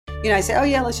I say, oh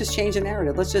yeah, let's just change the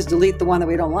narrative. Let's just delete the one that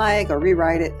we don't like or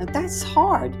rewrite it. And that's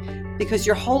hard because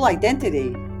your whole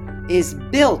identity is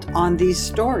built on these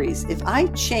stories. If I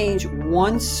change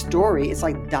one story, it's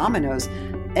like dominoes.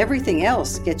 Everything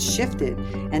else gets shifted.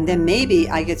 And then maybe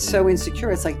I get so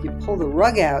insecure. It's like you pull the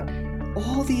rug out.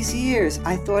 All these years,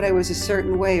 I thought I was a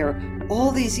certain way, or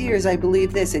all these years, I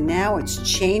believed this, and now it's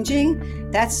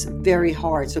changing. That's very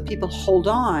hard. So people hold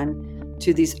on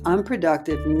to these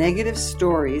unproductive, negative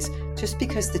stories just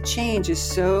because the change is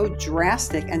so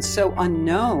drastic and so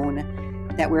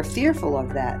unknown that we're fearful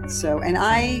of that. So, and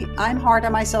I'm hard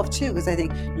on myself too, because I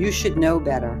think you should know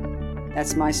better.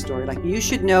 That's my story. Like, you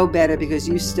should know better because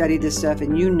you studied this stuff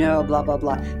and blah, blah,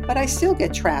 blah. But I still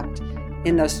get trapped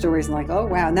in those stories and like, oh,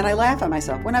 wow. And then I laugh at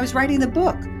myself. When I was writing the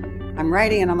book, I'm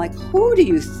writing and I'm like, who do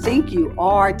you think you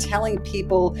are telling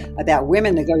people about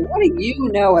women to go, what do you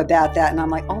know about that? And I'm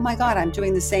like, oh my God, I'm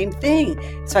doing the same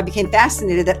thing. So I became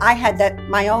fascinated that I had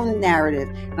my own narrative.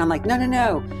 And I'm like,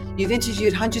 no. You've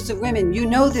interviewed hundreds of women. You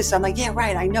know this. I'm like, yeah,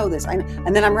 right. I know this.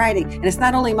 And then I'm writing. And it's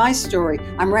not only my story.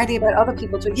 I'm writing about other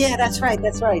people too. Yeah, that's right.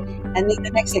 And then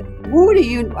the next thing, who do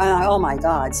you, oh my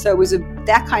God. So it was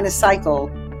that kind of cycle,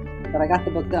 but I got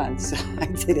the book done. So I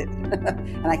did it.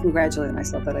 And I congratulate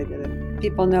myself that I did it.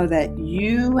 People know that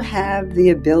you have the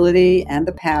ability and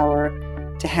the power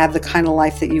to have the kind of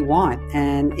life that you want.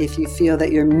 And if you feel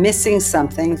that you're missing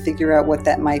something, figure out what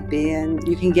that might be, and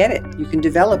you can get it. You can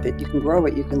develop it. You can grow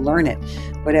it. You can learn it,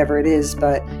 whatever it is.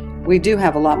 But we do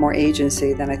have a lot more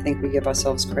agency than I think we give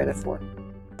ourselves credit for.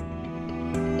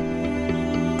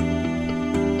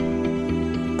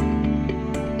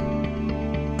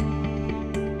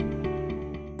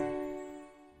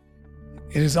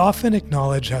 It is often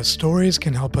acknowledged how stories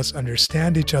can help us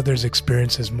understand each other's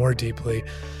experiences more deeply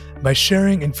by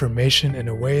sharing information in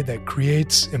a way that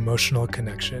creates emotional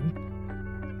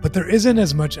connection. But there isn't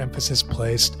as much emphasis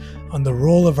placed on the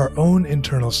role of our own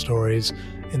internal stories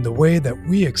in the way that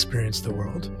we experience the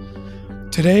world.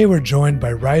 Today, we're joined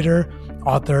by writer,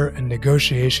 author, and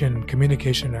negotiation and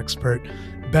communication expert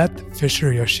Beth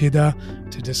Fisher-Yoshida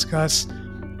to discuss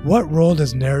what role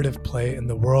does narrative play in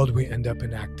the world we end up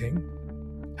enacting?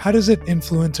 How does it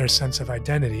influence our sense of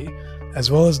identity,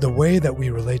 as well as the way that we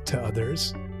relate to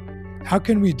others? How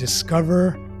can we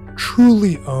discover,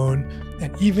 truly own,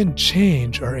 and even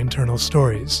change our internal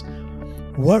stories?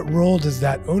 What role does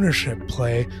that ownership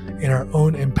play in our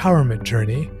own empowerment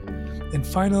journey? And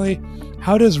finally,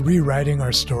 how does rewriting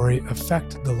our story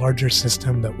affect the larger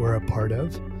system that we're a part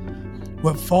of?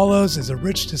 What follows is a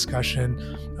rich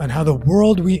discussion on how the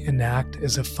world we enact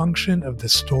is a function of the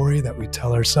story that we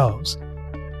tell ourselves,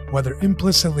 whether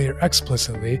implicitly or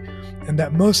explicitly, and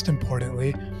that most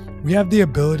importantly, we have the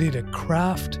ability to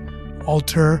craft,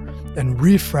 alter, and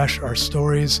refresh our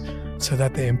stories so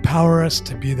that they empower us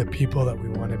to be the people that we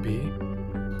want to be.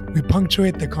 We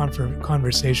punctuate the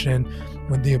conversation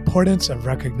with the importance of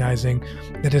recognizing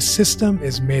that a system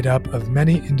is made up of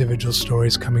many individual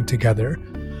stories coming together.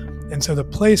 And so the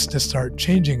place to start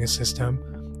changing a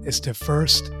system is to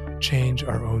first change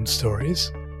our own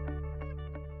stories.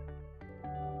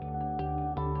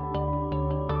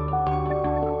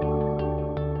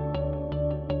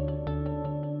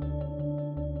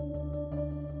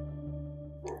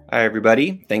 Hi,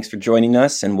 everybody. Thanks for joining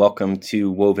us and welcome to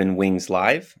Woven Wings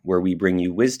Live, where we bring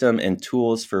you wisdom and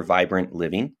tools for vibrant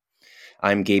living.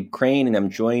 I'm Gabe Crane, and I'm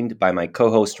joined by my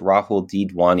co-host Rahul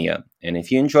Didwania. And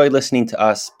if you enjoy listening to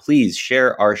us, please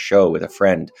share our show with a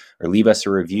friend or leave us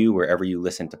a review wherever you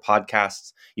listen to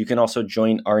podcasts. You can also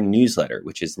join our newsletter,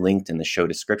 which is linked in the show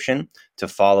description, to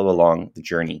follow along the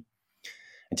journey.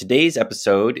 And today's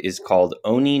episode is called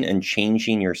Owning and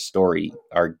Changing Your Story.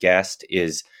 Our guest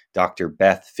is Dr.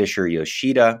 Beth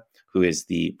Fisher-Yoshida, who is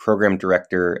the program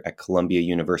director at Columbia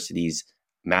University's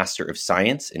Master of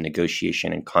Science in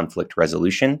Negotiation and Conflict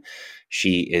Resolution.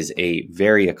 She is a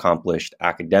very accomplished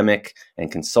academic and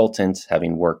consultant,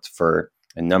 having worked for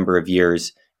a number of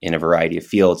years in a variety of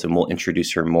fields, and we'll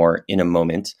introduce her more in a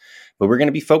moment. But we're going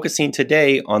to be focusing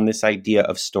today on this idea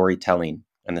of storytelling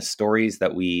and the stories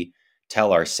that we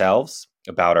tell ourselves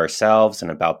about ourselves and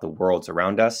about the worlds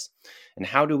around us. And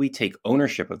how do we take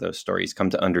ownership of those stories, come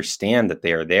to understand that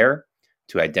they are there,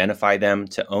 to identify them,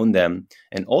 to own them,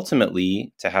 and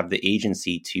ultimately to have the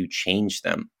agency to change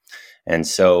them. And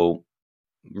so,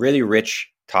 really rich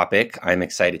topic. I'm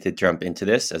excited to jump into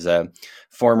this as a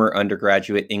former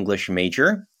undergraduate English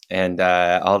major. And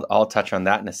I'll touch on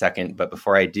that in a second. But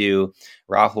before I do,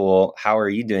 Rahul, how are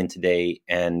you doing today?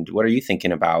 And what are you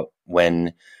thinking about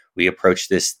when we approach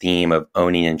this theme of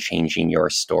owning and changing your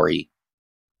story?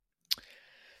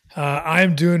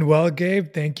 I'm doing well,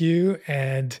 Gabe. Thank you.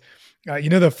 And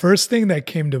The first thing that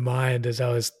came to mind as I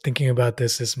was thinking about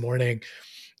this morning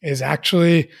is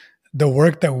actually the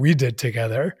work that we did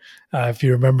together. If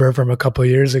you remember from a couple of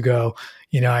years ago,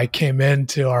 I came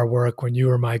into our work when you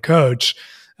were my coach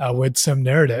with some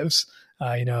narratives,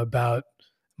 about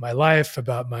my life,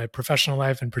 about my professional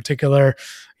life in particular.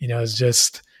 It's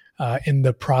just in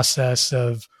the process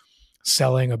of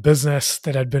selling a business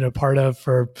that I'd been a part of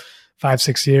for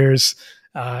 5-6 years.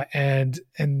 And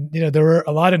there were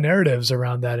a lot of narratives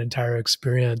around that entire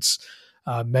experience,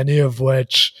 many of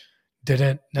which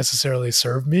didn't necessarily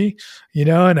serve me,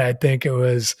 and I think it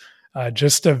was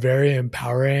just a very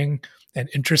empowering and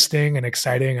interesting and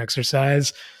exciting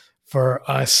exercise for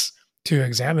us to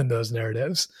examine those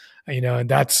narratives, and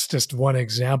that's just one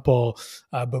example.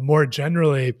 But more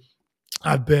generally,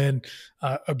 I've been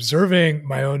observing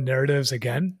my own narratives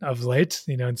again of late,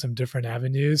 in some different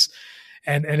avenues.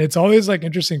 And it's always like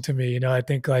interesting to me, I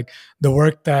think like the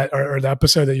work that, or the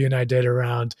episode that you and I did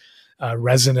around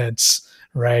resonance,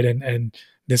 right? And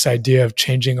this idea of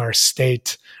changing our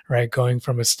state, right? Going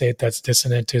from a state that's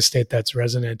dissonant to a state that's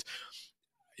resonant.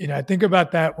 I think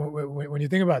about that when you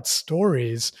think about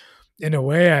stories, in a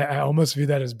way, I almost view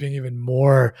that as being even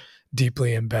more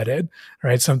deeply embedded,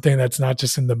 right? Something that's not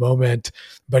just in the moment,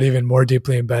 but even more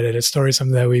deeply embedded. A story is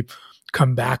something that we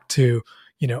come back to,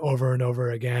 over and over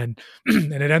again.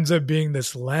 And it ends up being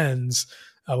this lens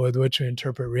with which we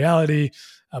interpret reality,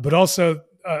 but also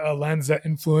a lens that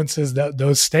influences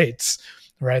those states,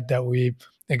 right? That we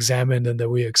examined and that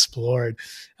we explored.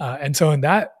 And so in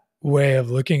that way of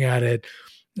looking at it,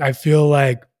 I feel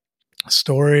like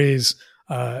stories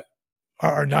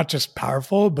are not just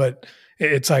powerful, but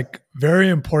it's like very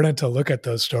important to look at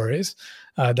those stories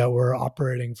that we're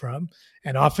operating from.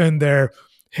 And often they're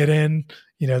hidden,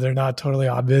 they're not totally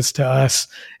obvious to us.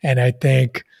 And I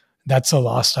think that's a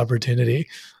lost opportunity.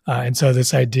 And so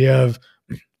this idea of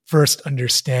first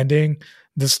understanding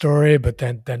the story, but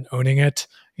then owning it,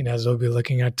 as we'll be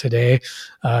looking at today,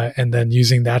 and then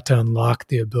using that to unlock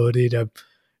the ability to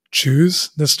choose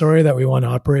the story that we want to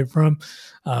operate from,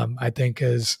 I think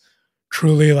is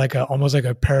truly like almost like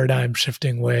a paradigm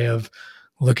shifting way of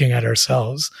looking at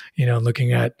ourselves,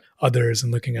 looking at others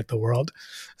and looking at the world.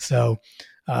 So,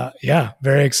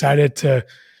 very excited to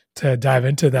dive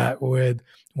into that with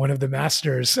one of the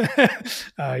masters,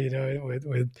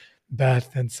 with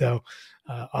Beth. And so,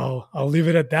 I'll leave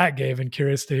it at that, Gabe, and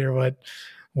curious to hear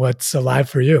what's alive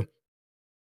for you.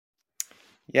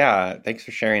 Yeah, thanks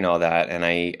for sharing all that. And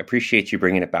I appreciate you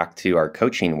bringing it back to our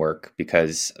coaching work,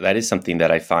 because that is something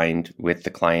that I find with the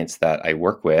clients that I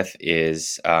work with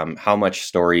is how much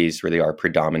stories really are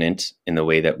predominant in the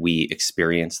way that we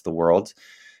experience the world.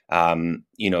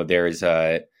 There's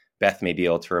Beth may be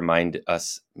able to remind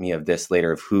me of this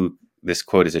later, of who this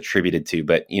quote is attributed to,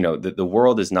 but the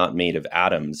world is not made of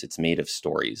atoms, it's made of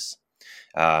stories.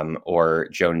 Or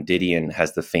Joan Didion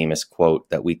has the famous quote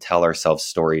that we tell ourselves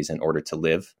stories in order to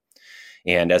live.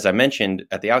 And as I mentioned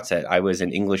at the outset, I was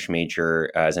an English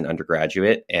major as an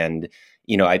undergraduate. And,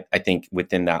 I think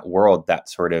within that world, that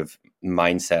sort of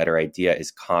mindset or idea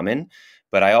is common.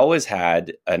 But I always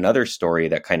had another story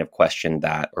that kind of questioned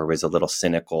that, or was a little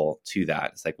cynical to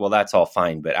that. It's like, well, that's all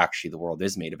fine, but actually the world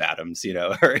is made of atoms,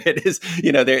 or it is,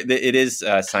 it is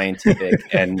scientific.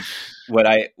 And what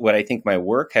I think my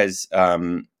work has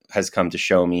come to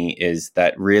show me is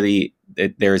that really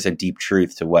there's a deep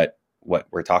truth to what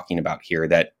we're talking about here,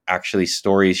 that actually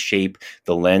stories shape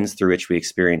the lens through which we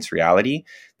experience reality.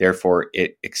 Therefore,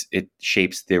 it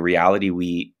shapes the reality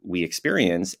we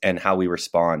experience and how we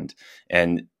respond.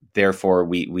 And therefore,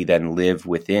 we then live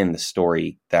within the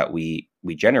story that we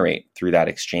generate through that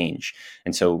exchange.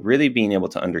 And so really being able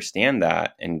to understand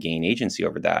that and gain agency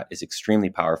over that is extremely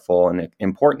powerful and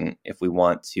important if we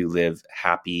want to live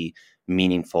happy,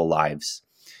 meaningful lives.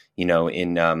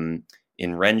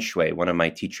 In Ren Shui, one of my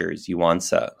teachers,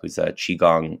 Yuansa, who's a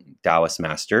Qigong Taoist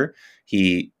master,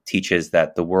 he teaches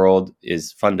that the world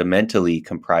is fundamentally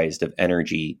comprised of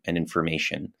energy and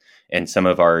information. And some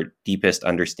of our deepest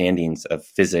understandings of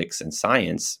physics and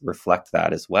science reflect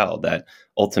that as well, that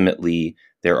ultimately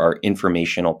there are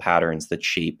informational patterns that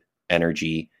shape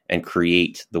energy and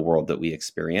create the world that we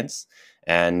experience.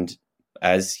 And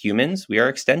as humans, we are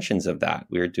extensions of that.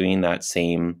 We are doing that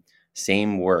same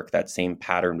work, that same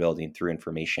pattern building through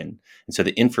information. And so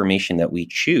the information that we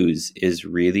choose is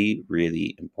really,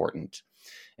 really important.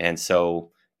 And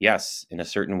so, yes, in a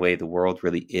certain way, the world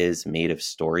really is made of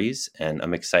stories. And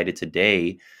I'm excited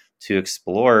today to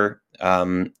explore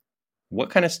what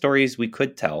kind of stories we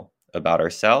could tell about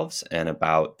ourselves and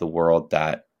about the world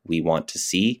that we want to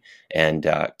see and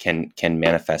can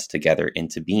manifest together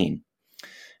into being.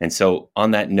 And so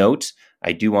on that note,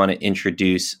 I do want to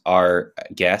introduce our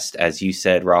guest, as you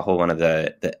said, Rahul, one of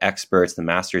the experts, the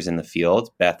masters in the field,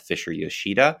 Beth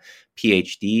Fisher-Yoshida,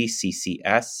 PhD,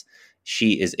 CCS.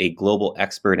 She is a global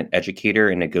expert and educator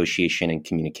in negotiation and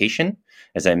communication.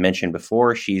 As I mentioned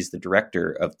before, she's the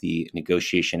director of the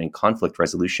Negotiation and Conflict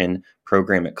Resolution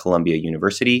program at Columbia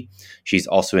University. She's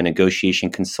also a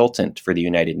negotiation consultant for the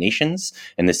United Nations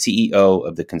and the CEO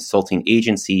of the consulting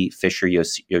agency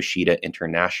Fisher-Yoshida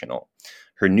International.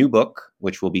 Her new book,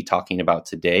 which we'll be talking about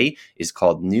today, is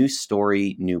called New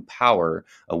Story, New Power,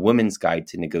 A Woman's Guide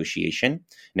to Negotiation.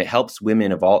 And it helps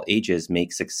women of all ages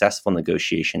make successful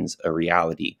negotiations a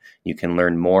reality. You can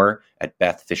learn more at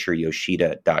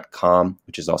bethfisheryoshida.com,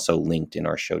 which is also linked in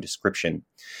our show description.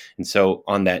 And so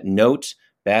on that note,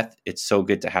 Beth, it's so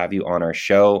good to have you on our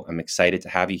show. I'm excited to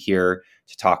have you here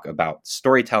to talk about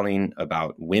storytelling,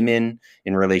 about women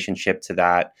in relationship to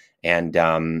that.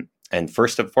 And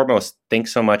first and foremost,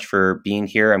 thanks so much for being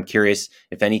here. I'm curious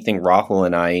if anything Rahul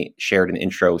and I shared an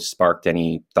intro sparked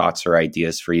any thoughts or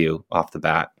ideas for you off the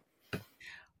bat.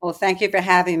 Well, thank you for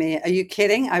having me. Are you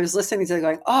kidding? I was listening to it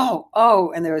going,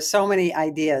 oh, and there were so many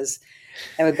ideas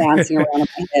that were bouncing around in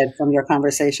my head from your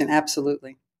conversation.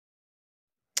 Absolutely.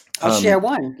 I'll share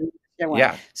one.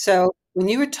 Yeah. So when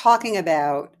you were talking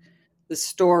about the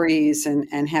stories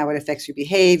and how it affects your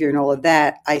behavior and all of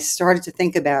that, I started to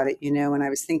think about it, and I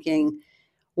was thinking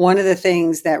one of the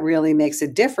things that really makes a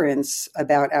difference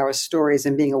about our stories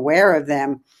and being aware of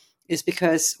them is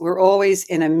because we're always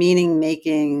in a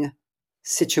meaning-making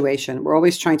situation. We're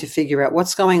always trying to figure out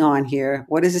what's going on here.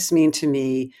 What does this mean to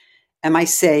me? Am I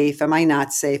safe? Am I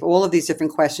not safe? All of these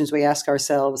different questions we ask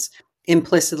ourselves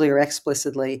implicitly or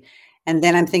explicitly. And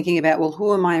then I'm thinking about, well,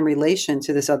 who am I in relation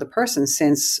to this other person,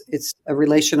 since it's a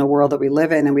relational world that we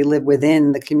live in and we live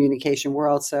within the communication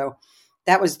world. So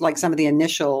that was like some of the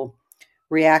initial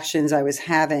reactions I was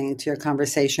having to your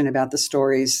conversation about the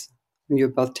stories you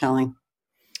were both telling.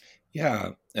 Yeah.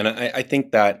 And I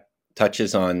think that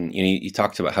touches on, you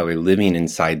talked about how we're living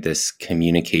inside this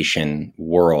communication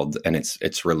world and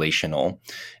it's relational.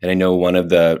 And I know one of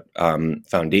the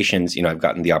foundations, I've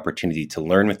gotten the opportunity to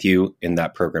learn with you in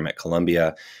that program at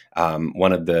Columbia.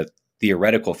 One of the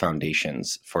theoretical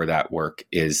foundations for that work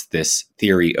is this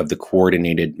theory of the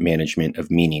coordinated management of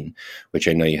meaning, which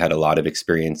I know you had a lot of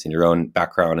experience in your own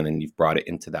background, and then you've brought it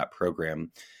into that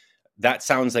program. That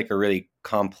sounds like a really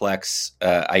complex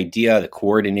idea, the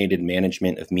coordinated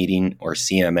management of meeting, or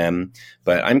CMM.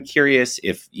 But I'm curious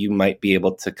if you might be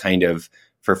able to kind of,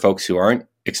 for folks who aren't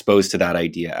exposed to that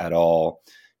idea at all,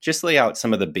 just lay out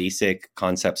some of the basic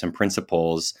concepts and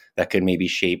principles that could maybe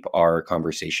shape our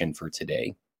conversation for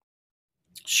today.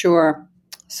 Sure.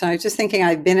 So I was just thinking,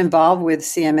 I've been involved with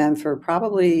CMM for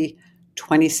probably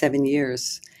 27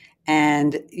 years.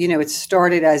 And, it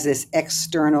started as this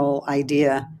external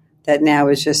idea that now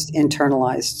is just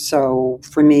internalized. So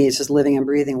for me, it's just living and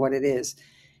breathing what it is.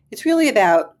 It's really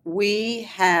about, we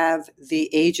have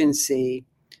the agency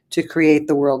to create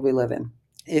the world we live in.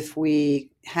 If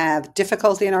we have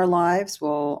difficulty in our lives,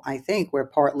 well, I think we're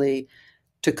partly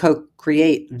to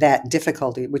co-create that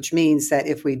difficulty, which means that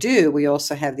if we do, we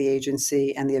also have the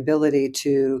agency and the ability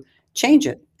to change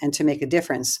it and to make a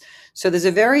difference. So there's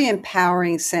a very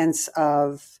empowering sense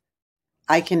of,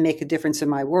 I can make a difference in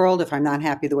my world if I'm not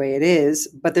happy the way it is.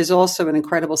 But there's also an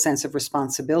incredible sense of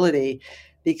responsibility,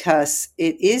 because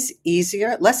it is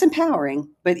easier, less empowering,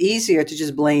 but easier to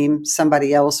just blame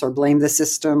somebody else or blame the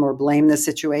system or blame the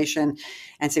situation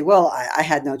and say, well, I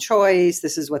had no choice.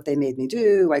 This is what they made me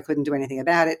do. I couldn't do anything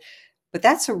about it. But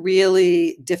that's a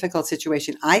really difficult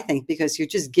situation, I think, because you're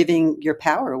just giving your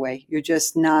power away. You're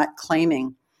just not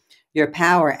claiming your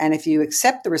power. And if you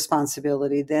accept the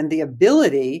responsibility, then the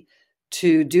ability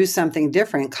to do something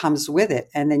different comes with it.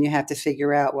 And then you have to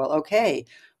figure out, well, okay,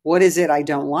 what is it I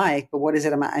don't like, but what is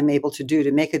it I'm able to do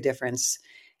to make a difference?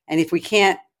 And if we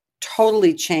can't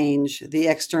totally change the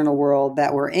external world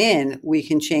that we're in, we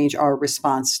can change our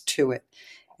response to it.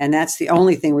 And that's the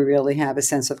only thing we really have a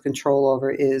sense of control over,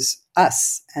 is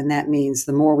us. And that means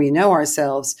the more we know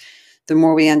ourselves, the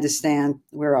more we understand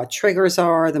where our triggers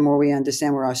are, the more we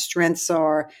understand where our strengths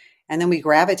are, and then we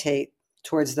gravitate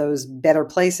towards those better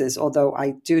places. Although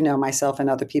I do know myself and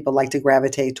other people like to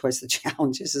gravitate towards the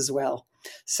challenges as well.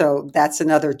 So that's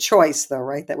another choice, though,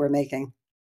 right, that we're making.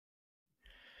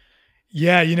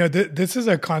 Yeah, this is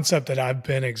a concept that I've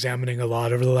been examining a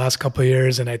lot over the last couple of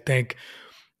years, and I think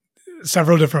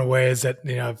several different ways that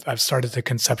I've started to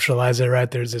conceptualize it. Right,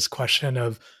 there's this question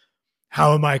of,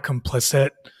 how am I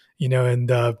complicit, in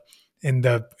in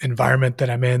the environment that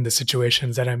I'm in, the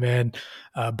situations that I'm in,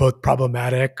 both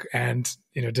problematic and,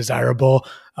 desirable.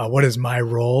 What is my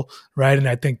role, right? And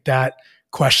I think that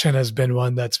question has been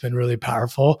one that's been really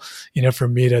powerful, for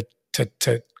me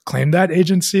to claim that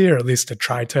agency, or at least to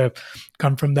try to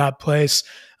come from that place.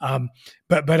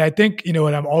 But I think,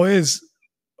 what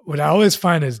I always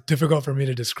find is difficult for me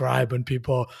to describe when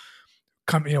people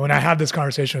come, when I have this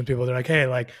conversation with people, they're like, hey,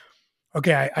 like,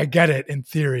 okay, I get it in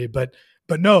theory, but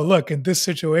no, look, in this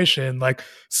situation, like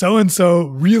so-and-so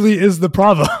really is the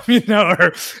problem,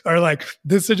 or like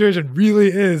this situation really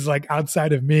is like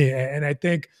outside of me. And I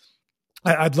think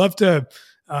I'd love to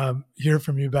hear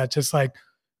from you, Beth, just like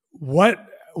what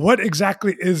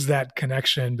exactly is that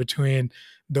connection between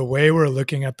the way we're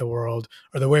looking at the world,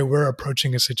 or the way we're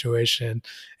approaching a situation,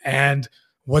 and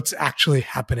what's actually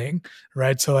happening,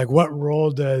 right? So like, what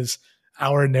role does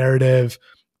our narrative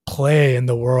play in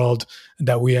the world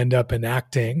that we end up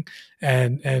enacting?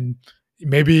 And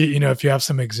maybe, if you have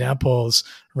some examples,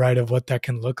 right, of what that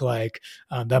can look like,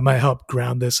 that might help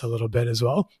ground this a little bit as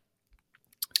well.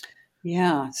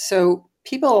 Yeah. So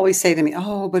people always say to me,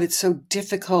 oh, but it's so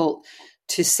difficult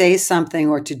to say something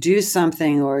or to do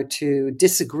something or to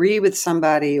disagree with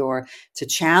somebody or to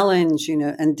challenge,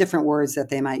 and different words that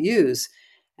they might use.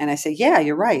 And I say, yeah,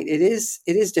 you're right. It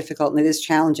is difficult and it is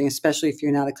challenging, especially if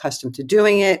you're not accustomed to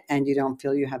doing it and you don't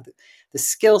feel you have the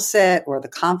skill set or the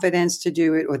confidence to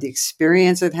do it or the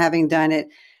experience of having done it.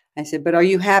 I said, but are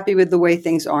you happy with the way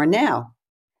things are now?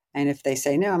 And if they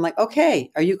say no, I'm like,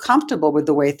 okay, are you comfortable with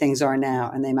the way things are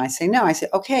now? And they might say no. I say,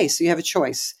 okay, so you have a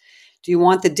choice. Do you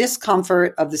want the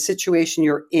discomfort of the situation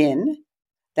you're in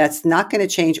that's not going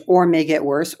to change or may get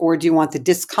worse? Or do you want the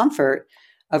discomfort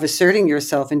of asserting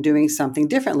yourself and doing something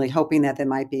differently, hoping that there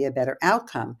might be a better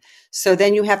outcome? So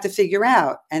then you have to figure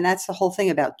out, and that's the whole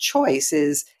thing about choice,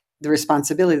 is the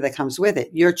responsibility that comes with it.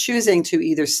 You're choosing to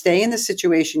either stay in the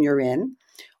situation you're in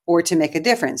or to make a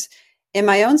difference. In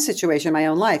my own situation, my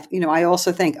own life, I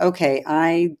also think, okay,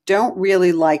 I don't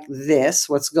really like this,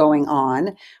 what's going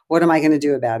on. What am I going to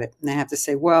do about it? And I have to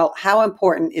say, well, how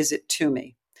important is it to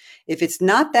me? If it's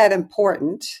not that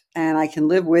important and I can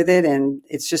live with it and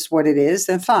it's just what it is,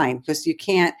 then fine, because you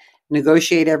can't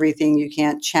negotiate everything. You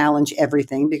can't challenge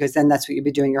everything, because then that's what you'll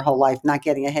be doing your whole life, not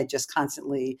getting ahead, just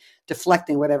constantly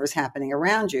deflecting whatever's happening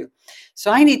around you.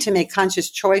 So I need to make conscious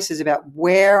choices about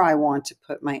where I want to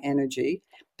put my energy,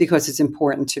 because it's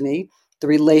important to me. The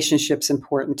relationship's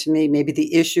important to me. Maybe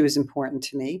the issue is important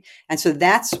to me. And so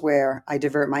that's where I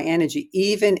divert my energy,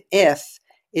 even if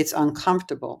it's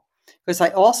uncomfortable. Because I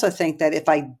also think that if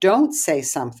I don't say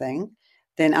something,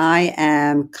 then I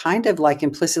am kind of like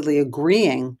implicitly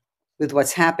agreeing with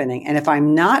what's happening. And if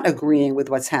I'm not agreeing with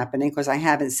what's happening because I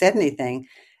haven't said anything,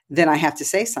 then I have to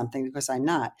say something because I'm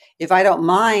not. If I don't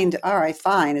mind, all right,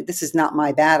 fine, this is not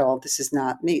my battle, this is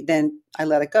not me, then I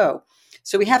let it go.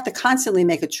 So we have to constantly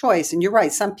make a choice. And you're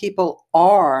right, some people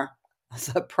are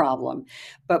the problem.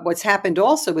 But what's happened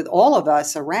also with all of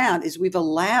us around is we've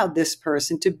allowed this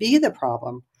person to be the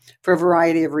problem for a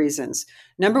variety of reasons.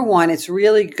 Number one, it's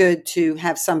really good to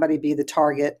have somebody be the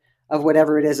target of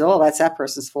whatever it is. Oh, that's that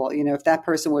person's fault. If that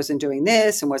person wasn't doing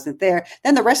this and wasn't there,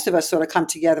 then the rest of us sort of come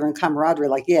together in camaraderie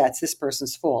like, yeah, it's this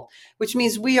person's fault, which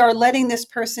means we are letting this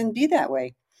person be that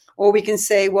way. Or we can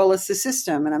say, well, it's the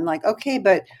system. And I'm like, okay,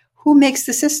 but who makes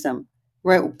the system?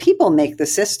 Right? People make the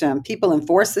system. People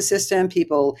enforce the system.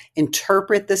 People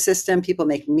interpret the system. People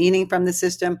make meaning from the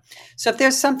system. So if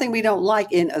there's something we don't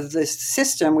like in the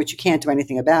system, which you can't do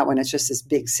anything about when it's just this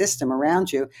big system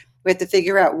around you, we have to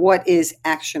figure out what is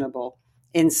actionable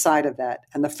inside of that.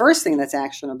 And the first thing that's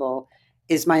actionable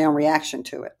is my own reaction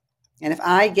to it. And if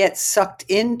I get sucked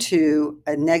into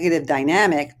a negative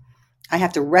dynamic, I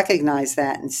have to recognize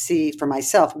that and see for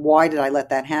myself, why did I let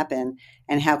that happen?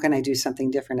 And how can I do something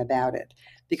different about it?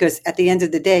 Because at the end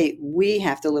of the day, we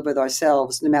have to live with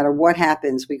ourselves. No matter what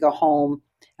happens, we go home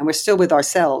and we're still with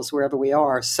ourselves wherever we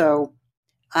are. So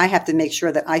I have to make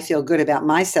sure that I feel good about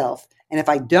myself. And if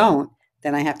I don't,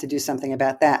 then I have to do something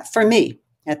about that for me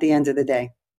at the end of the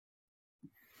day.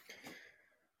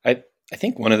 I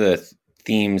think one of the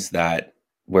themes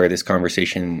where this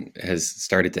conversation has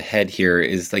started to head here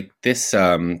is like this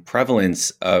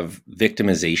prevalence of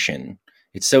victimization.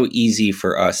 It's so easy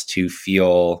for us to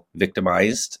feel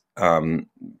victimized,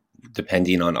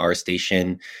 depending on our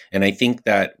station. And I think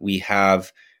that we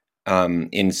have,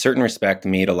 in certain respect,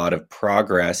 made a lot of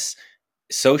progress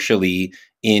socially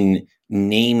in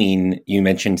naming. You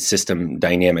mentioned system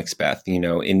dynamics, Beth,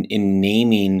 in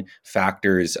naming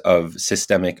factors of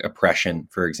systemic oppression,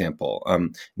 for example,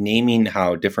 naming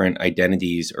how different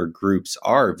identities or groups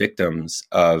are victims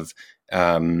of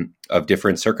of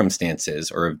different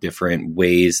circumstances or of different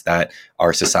ways that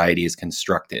our society is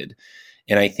constructed.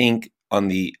 And I think on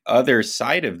the other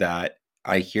side of that,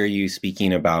 I hear you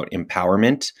speaking about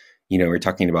empowerment. We're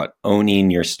talking about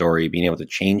owning your story, being able to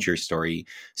change your story.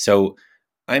 So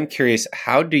I'm curious,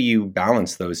 how do you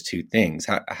balance those two things?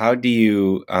 How do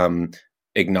you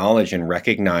acknowledge and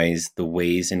recognize the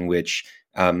ways in which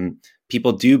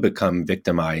people do become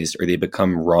victimized or they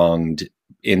become wronged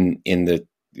in the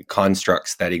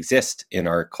constructs that exist in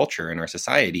our culture, in our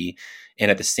society, and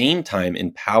at the same time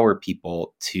empower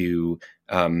people to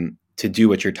do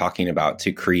what you're talking about,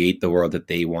 to create the world that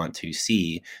they want to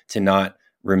see, to not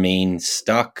remain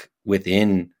stuck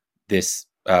within this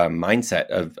mindset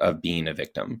of being a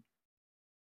victim?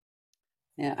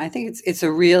 Yeah, I think it's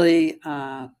a really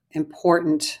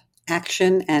important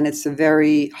action, and it's a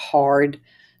very hard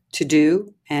to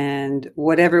do. And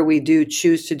whatever we do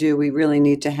choose to do, we really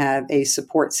need to have a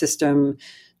support system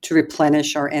to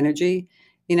replenish our energy.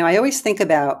 I always think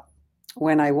about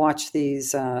when I watch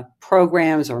these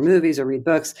programs or movies or read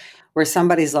books where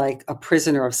somebody's like a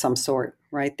prisoner of some sort,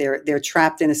 right? They're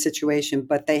trapped in a situation,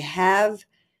 but they have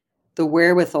the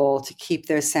wherewithal to keep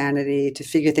their sanity, to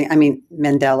figure things. I mean,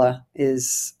 Mandela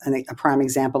is a prime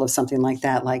example of something like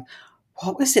that. Like,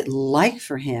 what was it like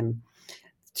for him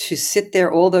to sit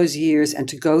there all those years and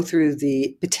to go through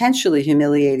the potentially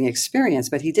humiliating experience?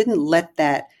 But he didn't let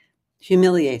that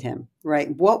humiliate him,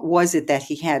 right? What was it that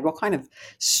he had? What kind of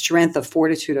strength of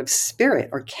fortitude of spirit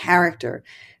or character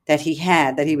that he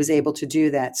had, that he was able to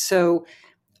do that? So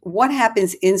what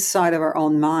happens inside of our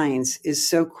own minds is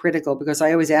so critical, because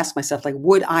I always ask myself, like,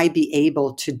 would I be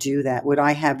able to do that? Would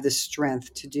I have the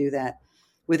strength to do that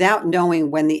without knowing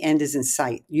when the end is in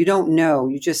sight? You don't know.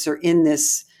 You just are in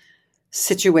this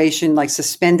situation, like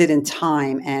suspended in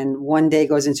time, and one day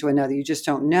goes into another. You just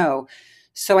don't know.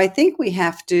 So I think we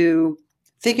have to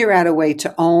figure out a way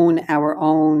to own our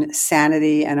own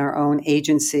sanity and our own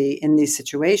agency in these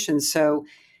situations. So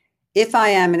if I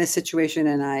am in a situation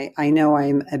and I know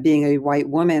I'm being a white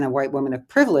woman of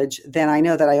privilege, then I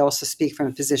know that I also speak from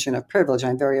a position of privilege.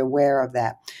 I'm very aware of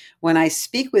that. When I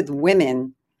speak with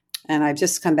women, and I've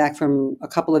just come back from a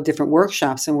couple of different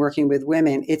workshops and working with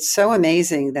women, it's so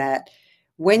amazing that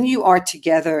when you are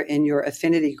together in your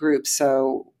affinity group,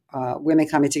 so women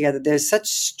coming together, there's such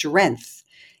strength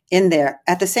in there.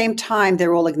 At the same time,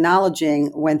 they're all acknowledging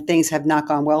when things have not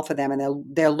gone well for them, and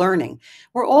they're learning.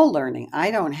 We're all learning. I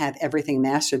don't have everything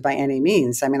mastered by any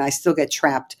means. I mean, I still get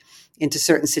trapped into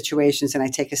certain situations, and I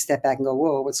take a step back and go,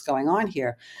 whoa, what's going on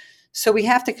here? So we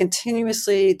have to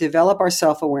continuously develop our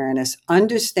self-awareness,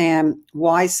 understand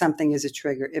why something is a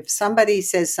trigger. If somebody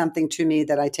says something to me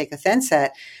that I take offense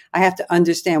at, I have to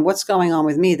understand what's going on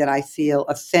with me that I feel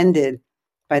offended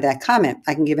by that comment.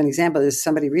 I can give an example. There's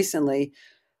somebody recently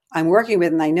I'm working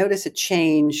with, and I notice a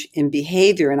change in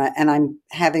behavior, and I'm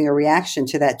having a reaction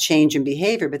to that change in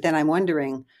behavior. But then I'm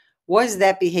wondering, was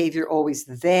that behavior always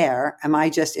there? Am I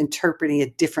just interpreting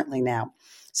it differently now?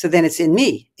 So then it's in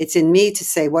me. It's in me to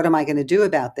say, what am I going to do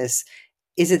about this?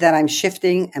 Is it that I'm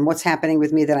shifting, and what's happening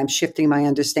with me, that I'm shifting my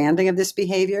understanding of this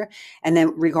behavior? And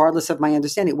then regardless of my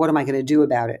understanding, what am I going to do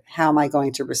about it? How am I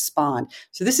going to respond?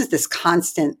 So this is this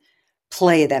constant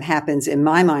play that happens in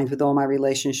my mind with all my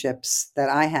relationships that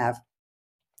I have.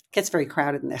 It gets very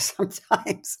crowded in there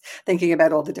sometimes, thinking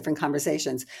about all the different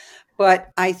conversations.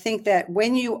 But I think that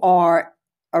when you are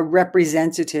a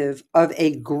representative of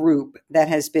a group that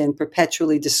has been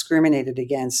perpetually discriminated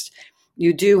against,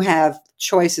 you do have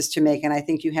choices to make. And I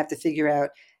think you have to figure out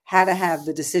how to have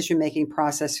the decision-making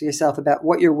process for yourself about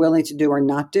what you're willing to do or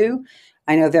not do.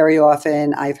 I know very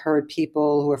often I've heard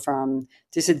people who are from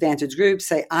disadvantaged groups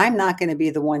say, I'm not going to be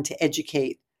the one to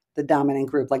educate the dominant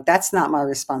group. Like, that's not my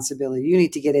responsibility. You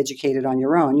need to get educated on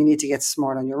your own. You need to get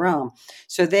smart on your own.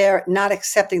 So they're not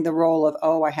accepting the role of,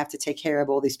 oh, I have to take care of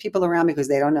all these people around me because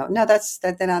they don't know. No, that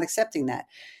they're not accepting that.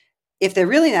 If they're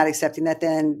really not accepting that,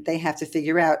 then they have to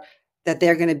figure out that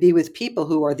they're going to be with people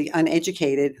who are the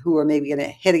uneducated, who are maybe going to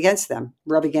hit against them,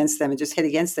 rub against them, and just hit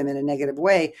against them in a negative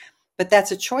way. But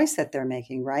that's a choice that they're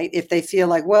making, right? If they feel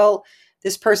like, well,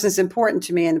 this person's important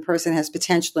to me and the person has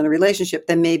potential in a relationship,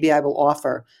 then maybe I will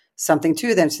offer something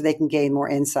to them so they can gain more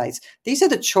insights. These are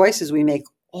the choices we make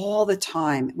all the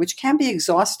time, which can be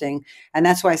exhausting. And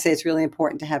that's why I say it's really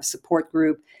important to have support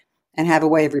group and have a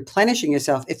way of replenishing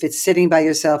yourself. If it's sitting by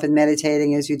yourself and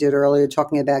meditating, as you did earlier,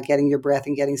 talking about getting your breath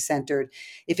and getting centered.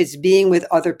 If it's being with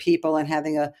other people and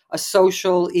having a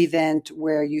social event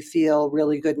where you feel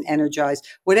really good and energized,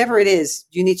 whatever it is,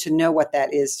 you need to know what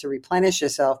that is to replenish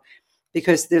yourself,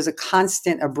 because there's a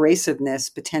constant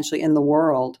abrasiveness potentially in the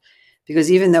world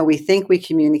Because even though we think we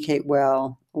communicate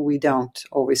well, we don't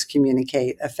always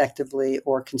communicate effectively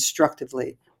or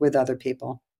constructively with other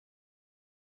people.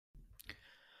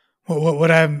 Well,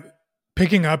 what I'm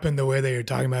picking up in the way that you're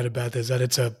talking about it, Beth, is that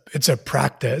it's a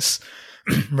practice,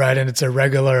 right? And it's a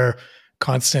regular,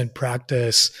 constant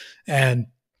practice. And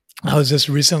I was just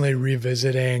recently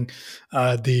revisiting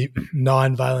the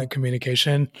nonviolent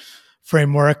communication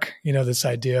framework. This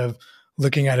idea of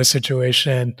looking at a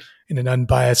situation in an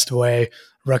unbiased way,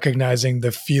 recognizing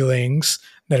the feelings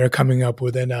that are coming up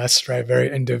within us, right?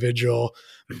 Very individual,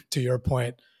 to your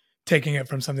point, taking it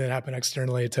from something that happened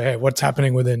externally to, hey, what's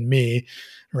happening within me,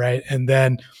 right? And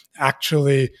then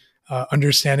actually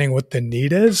understanding what the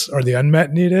need is or the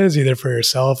unmet need is, either for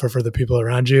yourself or for the people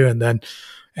around you. And then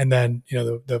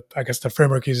the I guess the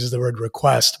framework uses the word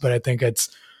request, but I think it's,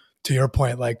 to your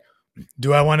point, like,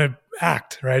 do I want to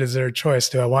act, right? Is there a choice?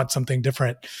 Do I want something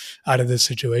different out of this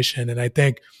situation? And I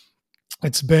think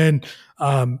it's been,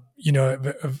 to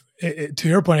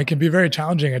your point, it can be very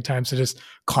challenging at times to just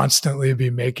constantly be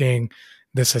making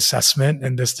this assessment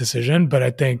and this decision. But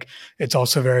I think it's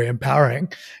also very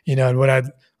empowering, and what I'd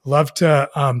love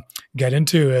to get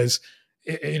into is,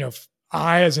 if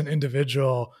I, as an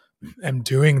individual, am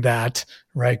doing that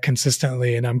right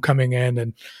consistently, and I'm coming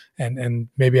in and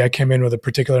maybe I came in with a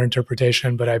particular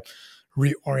interpretation, but I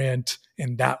reorient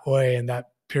in that way, in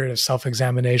that period of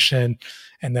self-examination,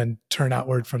 and then turn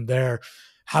outward from there.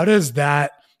 How does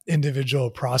that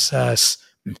individual process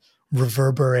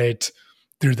reverberate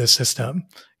through the system?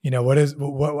 What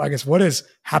is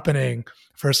happening,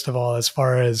 first of all, as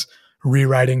far as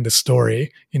rewriting the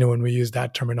story, when we use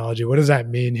that terminology, what does that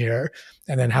mean here?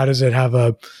 And then how does it have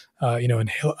a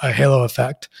halo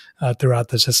effect throughout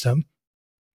the system?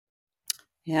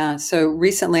 Yeah. So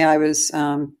recently I was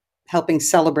helping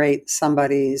celebrate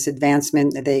somebody's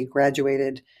advancement. They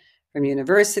graduated from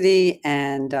university,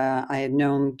 and I had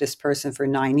known this person for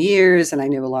 9 years, and I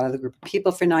knew a lot of the group of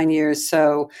people for 9 years.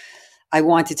 So I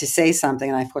wanted to say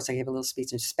something. And of course, I gave a little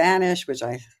speech in Spanish, which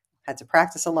I had to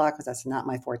practice a lot because that's not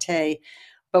my forte.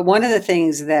 But one of the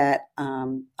things that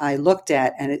I looked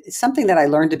at, and it's something that I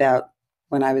learned about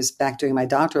when I was back doing my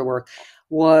doctoral work,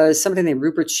 was somebody named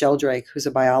Rupert Sheldrake, who's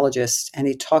a biologist, and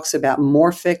he talks about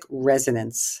morphic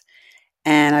resonance.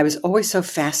 And I was always so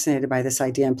fascinated by this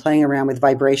idea and playing around with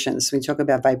vibrations. We talk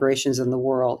about vibrations in the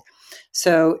world.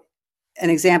 So an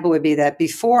example would be that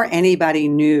before anybody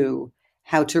knew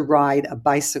how to ride a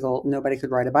bicycle, nobody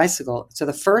could ride a bicycle. So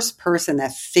the first person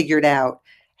that figured out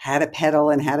how to pedal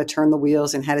and how to turn the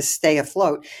wheels and how to stay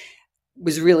afloat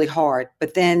was really hard.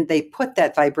 But then they put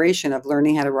that vibration of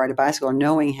learning how to ride a bicycle or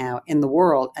knowing how in the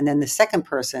world. And then the second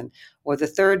person or the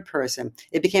third person,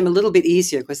 it became a little bit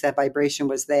easier because that vibration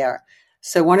was there.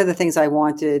 So one of the things I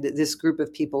wanted this group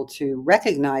of people to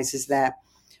recognize is that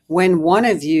when one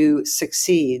of you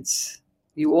succeeds,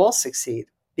 you all succeed,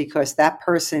 because that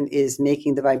person is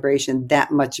making the vibration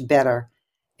that much better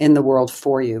in the world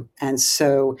for you. And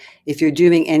so if you're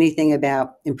doing anything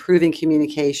about improving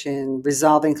communication,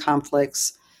 resolving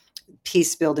conflicts,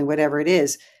 peace building, whatever it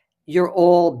is, you're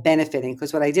all benefiting.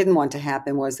 Because what I didn't want to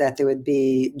happen was that there would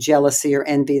be jealousy or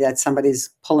envy that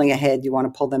somebody's pulling ahead, you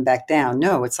want to pull them back down.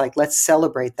 No, it's like, let's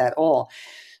celebrate that all.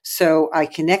 So I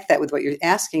connect that with what you're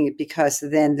asking, because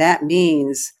then that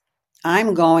means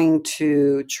I'm going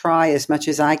to try as much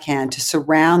as I can to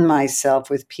surround myself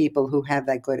with people who have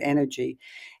that good energy.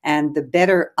 And the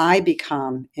better I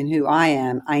become in who I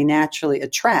am, I naturally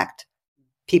attract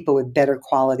people with better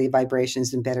quality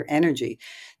vibrations and better energy.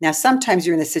 Now, sometimes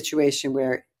you're in a situation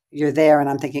where you're there and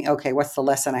I'm thinking, okay, what's the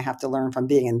lesson I have to learn from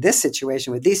being in this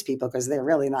situation with these people? Because they're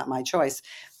really not my choice.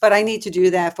 But I need to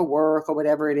do that for work or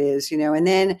whatever it is, and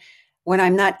then when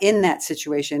I'm not in that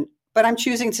situation, but I'm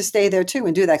choosing to stay there too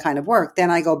and do that kind of work,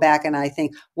 then I go back and I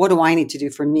think, what do I need to do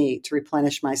for me to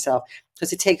replenish myself?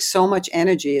 Because it takes so much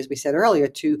energy, as we said earlier,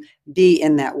 to be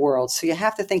in that world. So you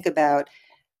have to think about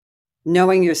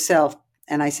knowing yourself.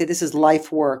 And I say this is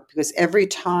life work, because every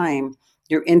time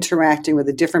you're interacting with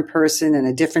a different person in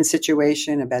a different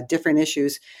situation about different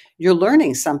issues, you're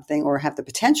learning something or have the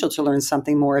potential to learn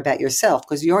something more about yourself,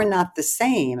 because you're not the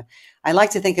same. I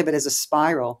like to think of it as a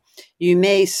spiral. You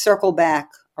may circle back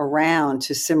around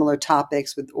to similar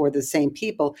topics or the same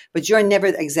people, but you're never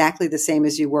exactly the same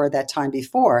as you were that time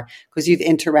before, because you've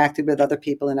interacted with other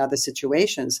people in other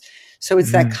situations. So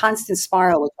it's that constant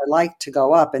spiral, which I like to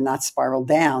go up and not spiral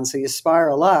down. So you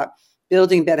spiral up,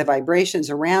 building better vibrations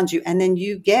around you, and then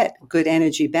you get good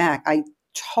energy back. I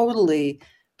totally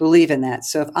believe in that.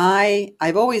 So if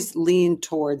I've always leaned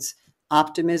towards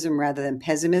optimism rather than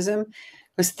pessimism,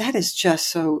 because that is just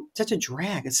such a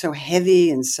drag. It's so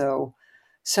heavy and so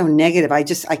so negative. I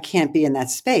can't be in that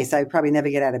space. I would probably never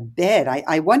get out of bed.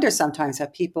 I wonder sometimes how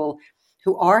people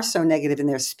who are so negative in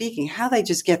their speaking, how they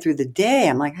just get through the day.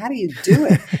 I'm like, how do you do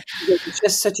it? Because it's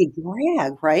just such a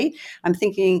drag, right? I'm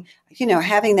thinking,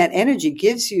 having that energy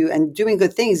gives you, and doing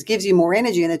good things gives you more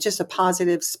energy, and it's just a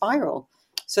positive spiral.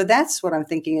 So that's what I'm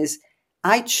thinking is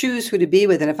I choose who to be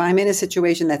with. And if I'm in a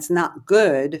situation that's not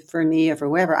good for me or for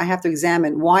whoever, I have to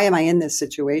examine, why am I in this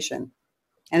situation?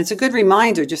 And it's a good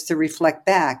reminder just to reflect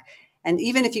back. And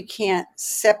even if you can't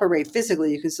separate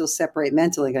physically, you can still separate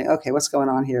mentally, going, okay, what's going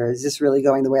on here? Is this really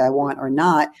going the way I want or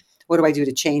not? What do I do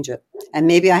to change it? And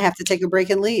maybe I have to take a break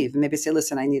and leave. And maybe say,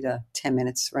 listen, I need 10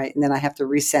 minutes, right? And then I have to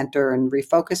recenter and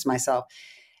refocus myself.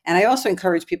 And I also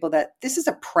encourage people that this is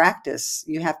a practice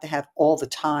you have to have all the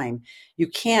time. You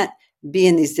can't be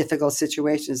in these difficult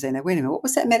situations and wait a minute, what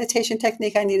was that meditation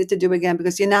technique I needed to do again?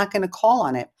 Because you're not going to call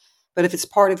on it. But if it's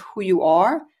part of who you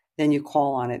are, then you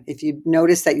call on it. If you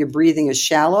notice that your breathing is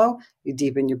shallow, you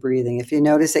deepen your breathing. If you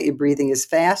notice that your breathing is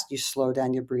fast, you slow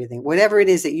down your breathing. Whatever it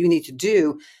is that you need to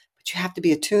do, but you have to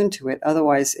be attuned to it.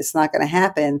 Otherwise, it's not going to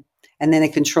happen. And then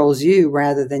it controls you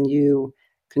rather than you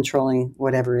controlling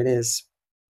whatever it is.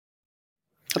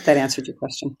 Hope that answered your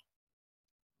question.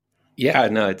 Yeah,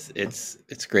 no, it's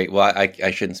great. Well,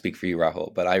 I shouldn't speak for you,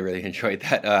 Rahul, but I really enjoyed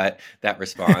that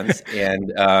response.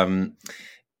 And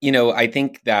I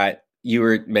think that you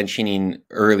were mentioning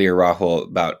earlier, Rahul,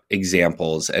 about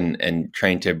examples and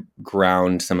trying to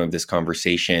ground some of this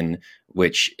conversation,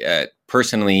 which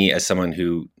personally, as someone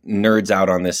who nerds out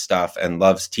on this stuff and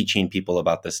loves teaching people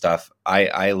about this stuff,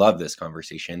 I love this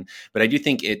conversation. But I do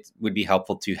think it would be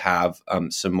helpful to have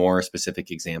some more specific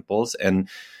examples. And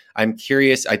I'm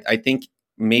curious, I think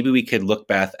maybe we could look,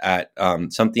 Beth, at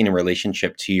something in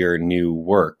relationship to your new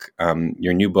work.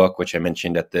 Your new book, which I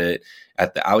mentioned at the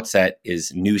outset,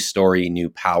 is New Story, New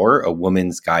Power, A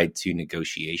Woman's Guide to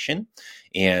Negotiation.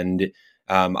 And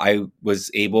I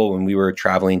was able, when we were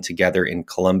traveling together in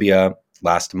Colombia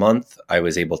last month, I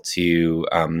was able to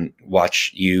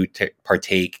watch you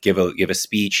partake, give a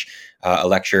speech, a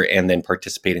lecture, and then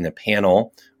participate in a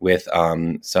panel with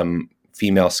some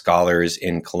female scholars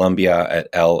in Colombia at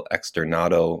El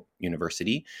Externado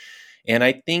University. And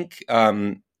I think,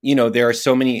 there are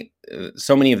so many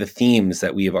of the themes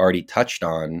that we have already touched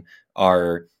on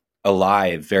are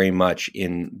alive very much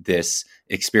in this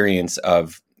experience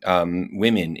of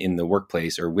women in the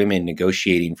workplace, or women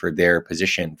negotiating for their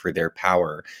position, for their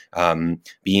power,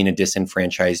 being a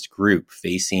disenfranchised group,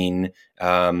 facing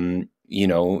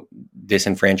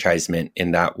disenfranchisement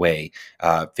in that way,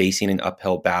 facing an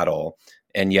uphill battle,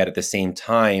 and yet at the same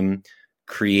time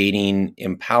creating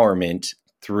empowerment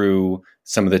through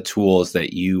some of the tools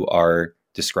that you are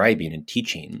describing and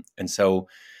teaching. And so,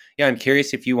 I'm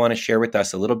curious if you want to share with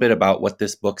us a little bit about what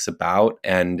this book's about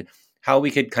and how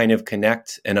we could kind of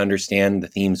connect and understand the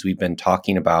themes we've been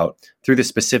talking about through the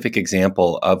specific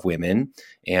example of women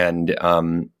and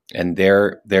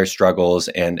their struggles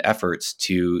and efforts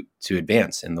to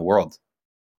advance in the world.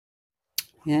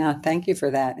 Yeah, thank you for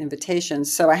that invitation.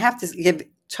 So I have to give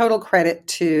total credit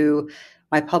to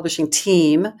my publishing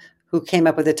team who came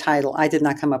up with the title. I did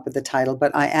not come up with the title,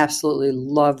 but I absolutely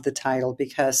love the title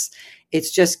because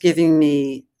it's just giving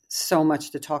me so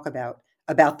much to talk about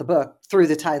the book through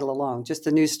the title alone. Just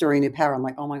a new story, new power. I'm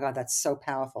like, oh my God, that's so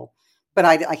powerful. But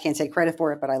I can't take credit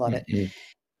for it, but I love it.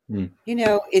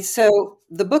 It's so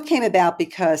the book came about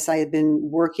because I had been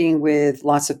working with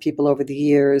lots of people over the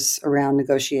years around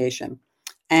negotiation.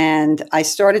 And I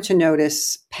started to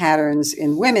notice patterns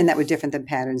in women that were different than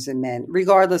patterns in men,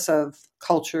 regardless of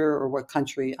culture or what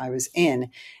country I was in.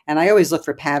 And I always look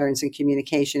for patterns in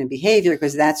communication and behavior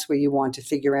because that's where you want to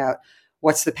figure out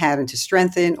what's the pattern to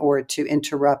strengthen or to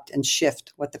interrupt and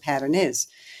shift what the pattern is.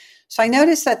 So I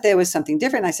noticed that there was something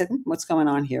different. I said, what's going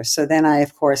on here? So then I,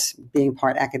 of course, being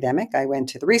part academic, I went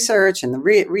to the research and the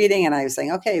reading, and I was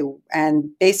saying, okay,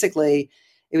 and basically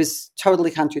it was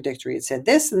totally contradictory. It said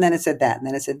this, and then it said that, and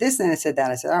then it said this, and then it said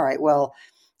that. I said, all right, well,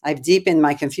 I've deepened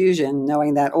my confusion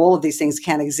knowing that all of these things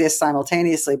can exist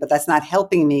simultaneously, but that's not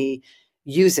helping me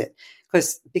use it.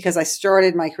 Because I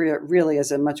started my career really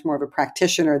as a much more of a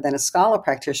practitioner than a scholar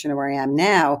practitioner where I am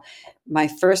now, my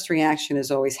first reaction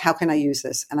is always, how can I use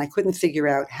this? And I couldn't figure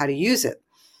out how to use it.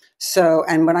 So,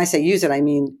 and when I say use it, I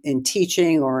mean in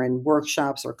teaching or in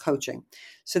workshops or coaching.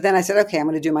 So then I said, okay, I'm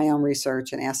going to do my own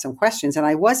research and ask some questions. And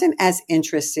I wasn't as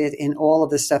interested in all of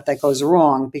the stuff that goes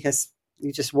wrong because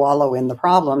you just wallow in the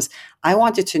problems. I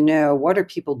wanted to know, what are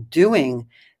people doing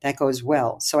that goes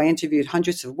well? So I interviewed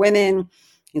hundreds of women,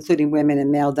 including women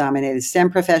in male-dominated STEM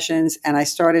professions, and I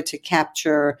started to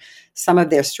capture some of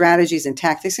their strategies and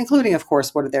tactics, including, of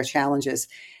course, what are their challenges.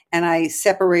 And I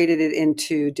separated it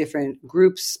into different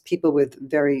groups, people with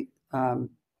very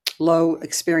low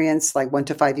experience, like 1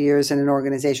 to 5 years in an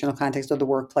organizational context or the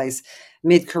workplace,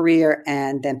 mid-career,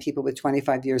 and then people with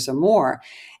 25 years or more.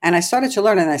 And I started to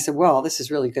learn, and I said, well, this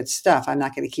is really good stuff. I'm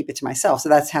not going to keep it to myself. So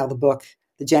that's how the book,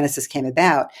 The Genesis, came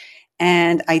about.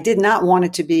 And I did not want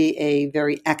it to be a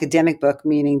very academic book,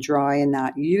 meaning dry and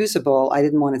not usable. I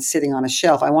didn't want it sitting on a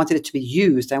shelf. I wanted it to be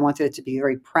used. I wanted it to be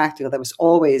very practical. That was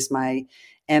always my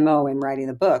MO in writing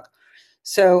the book.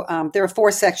 So there are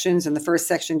 4 sections, and the first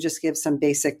section just gives some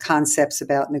basic concepts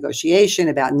about negotiation,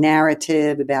 about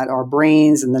narrative, about our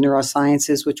brains and the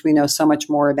neurosciences, which we know so much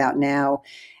more about now,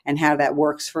 and how that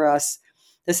works for us.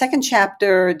 The second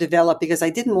chapter developed because I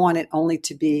didn't want it only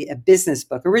to be a business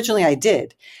book. Originally, I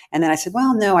did. And then I said,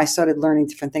 well, no, I started learning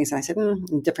different things. And I said,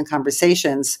 in different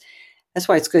conversations. That's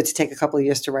why it's good to take a couple of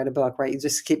years to write a book, right? You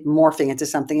just keep morphing into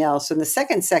something else. So in the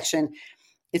second section,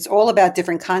 it's all about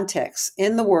different contexts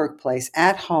in the workplace,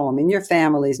 at home, in your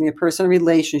families, in your personal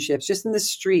relationships, just in the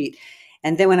street.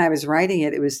 And then when I was writing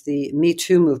it, it was the Me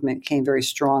Too movement came very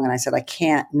strong. And I said, I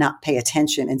can't not pay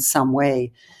attention in some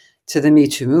way to the Me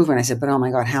Too movement. I said, but oh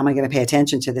my God, how am I going to pay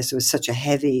attention to this? It was such a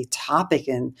heavy topic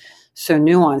and so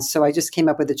nuanced. So I just came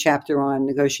up with a chapter on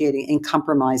negotiating in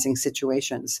compromising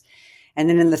situations. And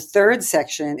then in the third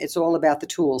section, it's all about the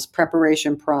tools,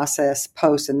 preparation, process,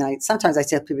 post, and night. Sometimes I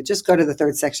tell people, just go to the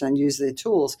third section and use the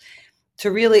tools to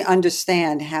really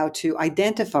understand how to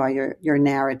identify your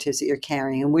narratives that you're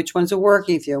carrying and which ones are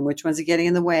working for you and which ones are getting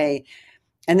in the way.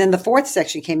 And then the fourth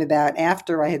section came about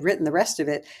after I had written the rest of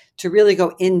it to really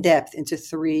go in depth into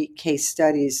 3 case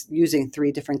studies using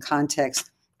 3 different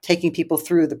contexts, taking people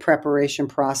through the preparation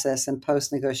process and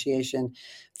post-negotiation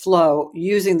flow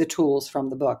using the tools from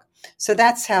the book. So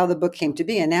that's how the book came to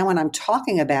be. And now when I'm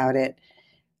talking about it,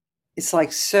 it's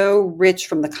like so rich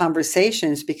from the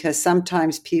conversations because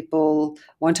sometimes people,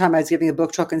 one time I was giving a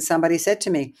book talk and somebody said to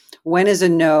me, when is a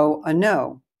no a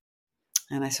no?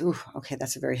 And I said, ooh, okay,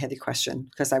 that's a very heavy question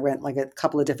because I went like a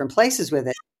couple of different places with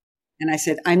it. And I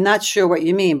said, I'm not sure what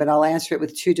you mean, but I'll answer it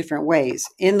with 2 different ways.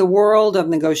 In the world of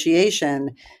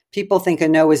negotiation, people think a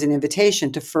no is an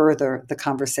invitation to further the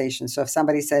conversation. So if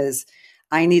somebody says,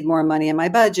 I need more money in my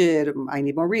budget, I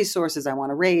need more resources, I want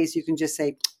to raise, you can just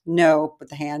say, no, put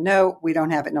the hand, no, we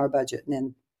don't have it in our budget. And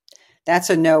then that's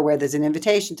a no where there's an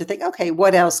invitation to think, okay,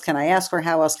 what else can I ask for?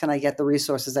 How else can I get the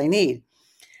resources I need?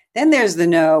 Then there's the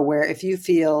no where if you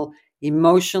feel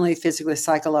emotionally, physically,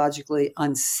 psychologically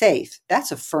unsafe,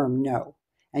 that's a firm no.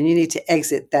 And you need to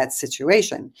exit that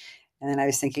situation. And then I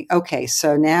was thinking, okay,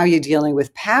 so now you're dealing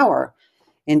with power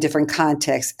in different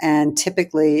contexts. And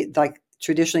typically, like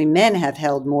traditionally, men have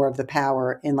held more of the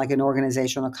power in like an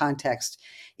organizational context.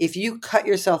 If you cut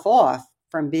yourself off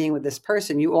from being with this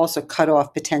person, you also cut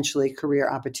off potentially career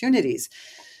opportunities.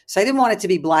 So I didn't want it to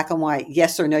be black and white,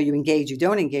 yes or no, you engage, you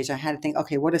don't engage. I had to think,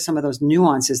 okay, what are some of those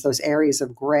nuances, those areas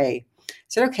of gray? I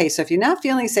said, okay, so if you're not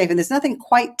feeling safe and there's nothing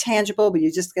quite tangible, but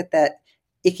you just get that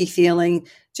icky feeling,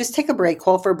 just take a break,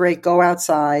 call for a break, go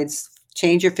outside,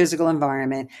 change your physical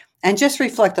environment, and just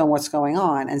reflect on what's going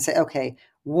on and say, okay,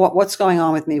 what's going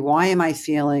on with me? Why am I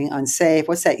feeling unsafe?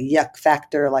 What's that yuck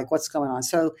factor? Like, what's going on?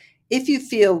 So if you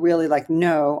feel really like,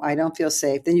 no, I don't feel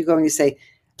safe, then you go and you say,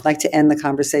 I'd like to end the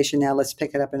conversation now. Let's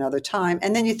pick it up another time.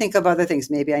 And then you think of other things.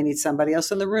 Maybe I need somebody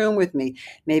else in the room with me.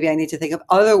 Maybe I need to think of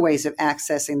other ways of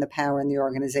accessing the power in the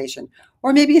organization.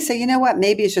 Or maybe you say, you know what?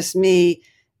 Maybe it's just me.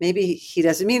 Maybe he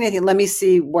doesn't mean anything. Let me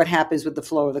see what happens with the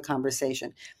flow of the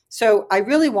conversation. So I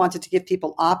really wanted to give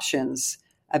people options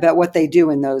about what they do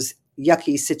in those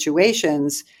yucky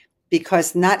situations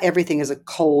because not everything is a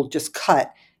cold, just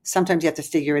cut. Sometimes you have to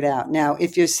figure it out. Now,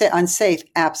 if you're unsafe,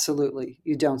 absolutely,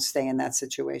 you don't stay in that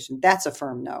situation. That's a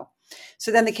firm no.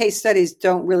 So then the case studies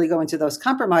don't really go into those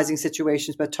compromising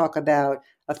situations, but talk about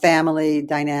a family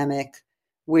dynamic,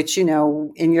 which, you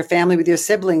know, in your family with your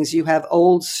siblings, you have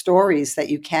old stories that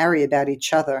you carry about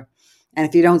each other. And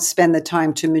if you don't spend the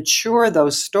time to mature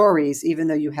those stories, even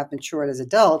though you have matured as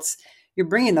adults, you're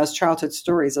bringing those childhood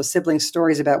stories, those sibling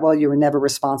stories about, well, you were never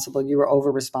responsible, you were over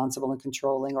responsible and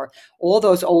controlling, or all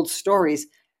those old stories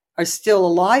are still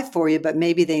alive for you, but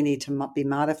maybe they need to be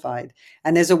modified.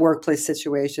 And there's a workplace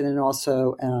situation and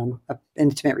also an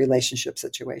intimate relationship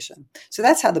situation. So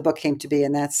that's how the book came to be.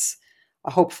 And that's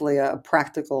hopefully a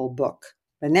practical book.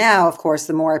 But now, of course,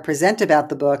 the more I present about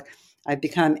the book, I've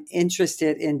become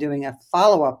interested in doing a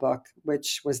follow-up book,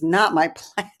 which was not my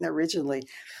plan originally,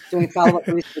 doing follow-up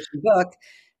research and book,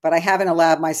 but I haven't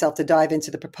allowed myself to dive into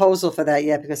the proposal for that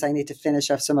yet because I need to finish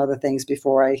up some other things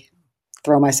before I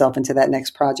throw myself into that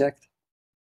next project.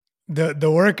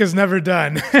 the work is never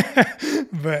done.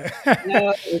 But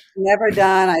No, it's never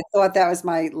done. I thought that was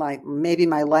my maybe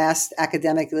my last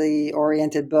academically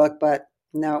oriented book, but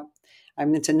no,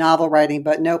 I'm into novel writing.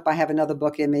 But nope, I have another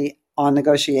book in me on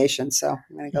negotiation, so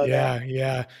I'm going to go there.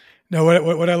 yeah. No,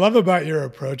 what I love about your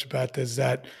approach, Beth, is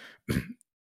that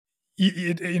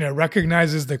it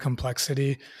recognizes the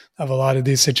complexity of a lot of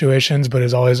these situations, but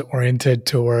is always oriented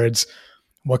towards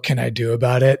what can I do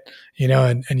about it,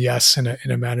 and yes, in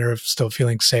a manner of still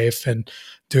feeling safe and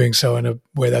doing so in a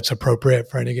way that's appropriate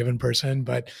for any given person.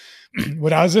 But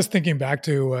what I was just thinking back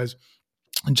to was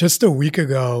just a week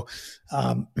ago,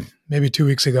 maybe 2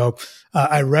 weeks ago,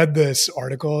 I read this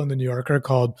article in the New Yorker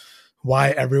called "Why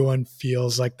Everyone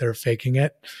Feels Like They're Faking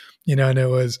It," and it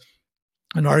was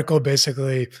an article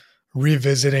basically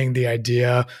revisiting the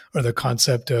idea or the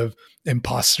concept of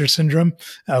imposter syndrome,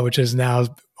 which is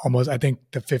now almost, I think,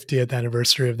 the 50th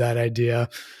anniversary of that idea.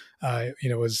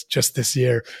 Was just this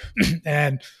year,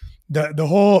 and the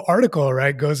whole article,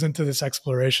 right, goes into this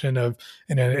exploration of,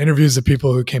 and it interviews the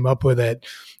people who came up with it,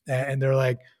 and they're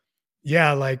like,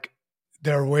 yeah, like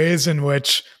there are ways in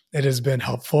which it has been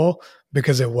helpful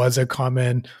because it was a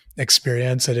common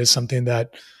experience. It is something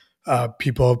that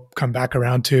people come back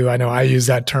around to. I know I use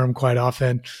that term quite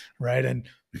often, right? And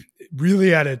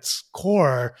really, at its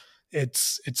core,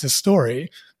 it's a story,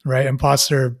 right?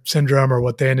 Imposter syndrome, or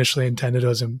what they initially intended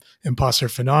as imposter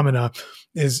phenomena,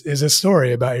 is a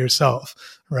story about yourself,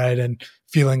 right? And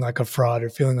feeling like a fraud or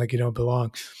feeling like you don't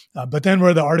belong. But then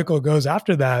where the article goes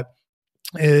after that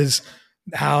is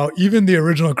how even the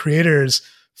original creators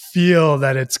feel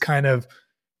that it's kind of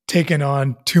taken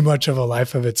on too much of a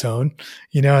life of its own,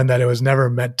 and that it was never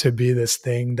meant to be this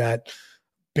thing that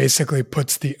basically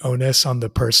puts the onus on the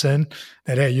person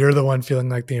that, hey, you're the one feeling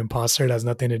like the imposter. It has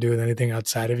nothing to do with anything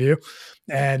outside of you.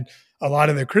 And a lot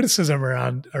of the criticism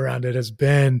around it has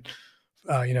been,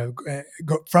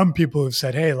 from people who've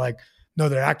said, hey, like, no,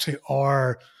 there actually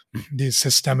are these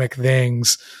systemic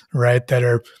things, right, that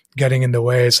are getting in the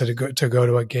way. So to go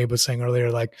to what Gabe was saying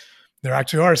earlier, like, there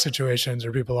actually are situations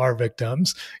where people are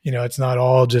victims. It's not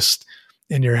all just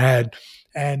in your head.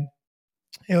 And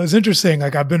it was interesting.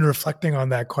 Like, I've been reflecting on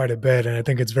that quite a bit, and I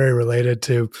think it's very related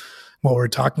to what we're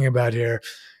talking about here.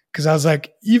 Because I was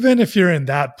like, even if you're in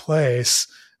that place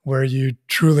where you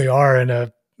truly are in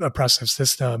a oppressive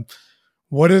system,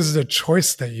 what is the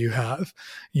choice that you have?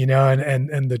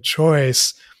 And the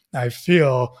choice, I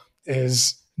feel,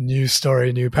 is new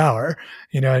story, new power.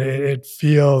 And it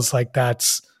feels like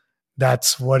that's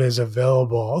what is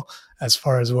available as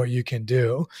far as what you can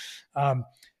do.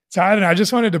 So I don't know. I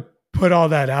just wanted to put all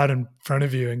that out in front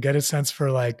of you and get a sense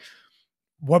for, like,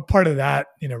 what part of that,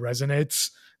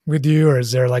 resonates with you, or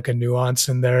is there like a nuance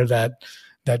in there that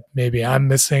maybe I'm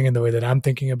missing in the way that I'm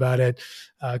thinking about it?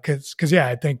 Cause yeah,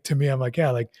 I think to me, I'm like,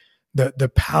 yeah, like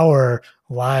the power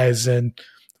lies in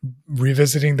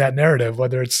revisiting that narrative,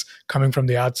 whether it's coming from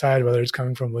the outside, whether it's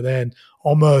coming from within,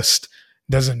 almost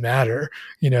doesn't matter.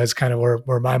 It's kind of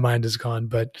where my mind has gone,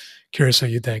 but curious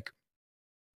what you think.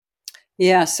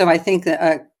 Yeah, so I think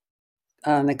that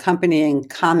an accompanying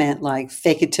comment like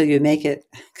 "fake it till you make it"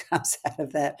 comes out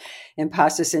of that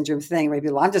imposter syndrome thing, where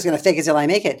people, I'm just going to fake it till I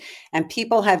make it. And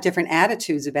people have different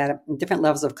attitudes about it, and different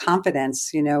levels of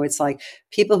confidence. It's like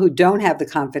people who don't have the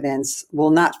confidence will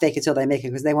not fake it till they make it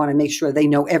because they want to make sure they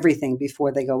know everything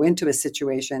before they go into a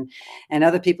situation. And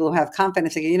other people who have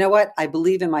confidence think, you know what, I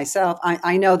believe in myself.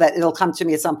 I know that it'll come to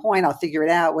me at some point. I'll figure it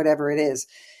out, whatever it is.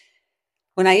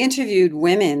 When I interviewed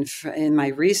women in my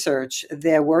research,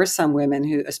 there were some women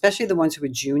who, especially the ones who were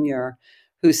junior,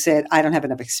 who said, I don't have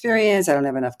enough experience. I don't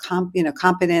have enough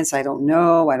competence. I don't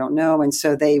know. And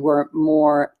so they were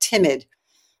more timid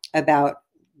about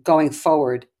going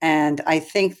forward. And I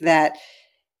think that,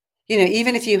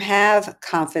 even if you have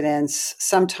confidence,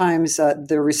 sometimes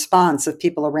the response of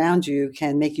people around you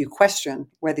can make you question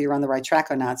whether you're on the right track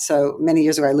or not. So many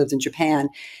years ago, I lived in Japan.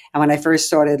 And when I first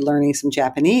started learning some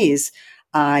Japanese,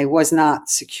 I was not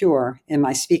secure in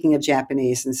my speaking of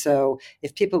Japanese. And so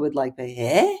if people would like,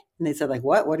 and they'd say, like,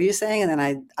 what are you saying? And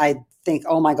then I think,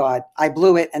 oh my God, I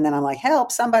blew it. And then I'm like,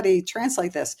 help, somebody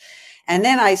translate this. And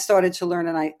then I started to learn,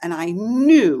 and I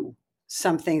knew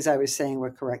some things I was saying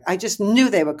were correct. I just knew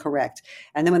they were correct.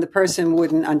 And then when the person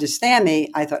wouldn't understand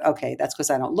me, I thought, okay, that's because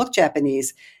I don't look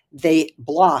Japanese. They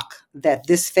block that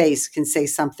this face can say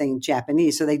something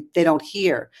Japanese. So they don't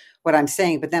hear what I'm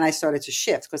saying. But then I started to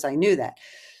shift because I knew that.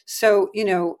 So,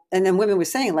 and then women were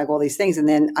saying like all these things. And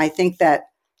then I think that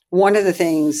one of the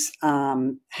things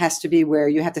has to be where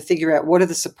you have to figure out what are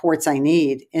the supports I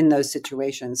need in those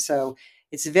situations. So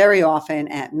it's very often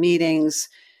at meetings,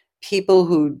 people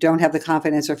who don't have the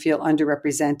confidence or feel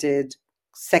underrepresented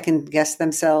second guess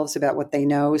themselves about what they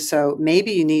know. So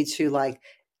maybe you need to like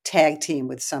tag team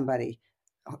with somebody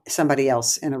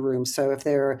else in a room. So if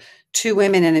there are two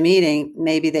women in a meeting,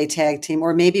 maybe they tag team,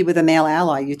 or maybe with a male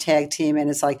ally, you tag team. And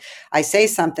it's like, I say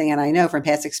something and I know from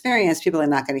past experience, people are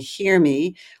not going to hear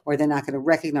me, or they're not going to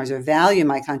recognize or value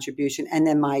my contribution. And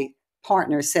then my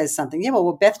partner says something. Yeah, well,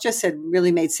 what Beth just said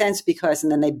really made sense because,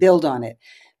 and then they build on it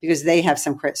because they have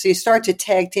some credit. So you start to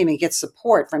tag team and get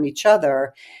support from each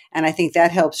other. And I think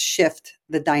that helps shift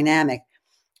the dynamic.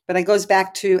 But it goes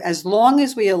back to, as long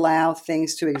as we allow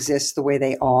things to exist the way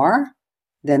they are,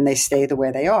 then they stay the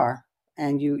way they are.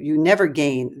 And you never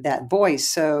gain that voice.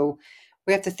 So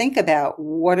we have to think about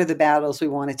what are the battles we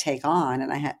want to take on.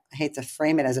 And I hate to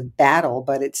frame it as a battle,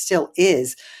 but it still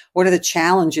is. What are the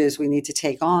challenges we need to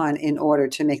take on in order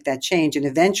to make that change? And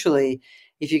eventually,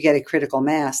 if you get a critical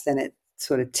mass, then it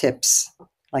sort of tips,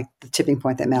 like the tipping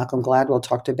point that Malcolm Gladwell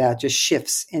talked about, just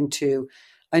shifts into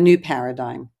a new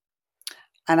paradigm.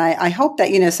 And I hope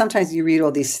that, sometimes you read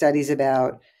all these studies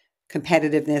about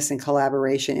competitiveness and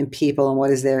collaboration in people and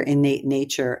what is their innate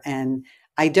nature. And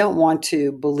I don't want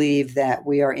to believe that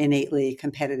we are innately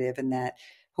competitive and that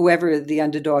whoever the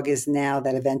underdog is now,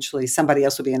 that eventually somebody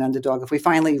else will be an underdog. If we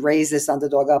finally raise this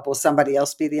underdog up, will somebody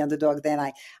else be the underdog then?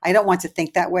 I don't want to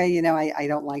think that way. I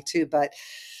don't like to, but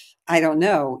I don't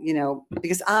know,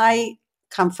 because I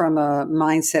come from a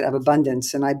mindset of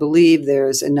abundance and I believe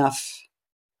there's enough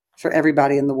for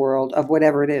everybody in the world of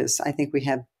whatever it is. I think we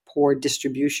have poor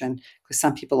distribution because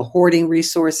some people are hoarding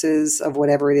resources of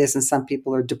whatever it is, and some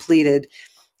people are depleted,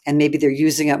 and maybe they're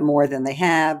using up more than they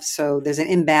have. So there's an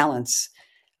imbalance,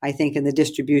 I think, in the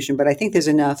distribution. But I think there's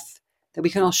enough that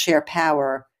we can all share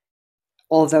power,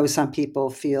 although some people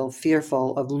feel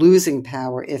fearful of losing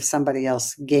power if somebody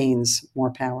else gains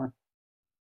more power.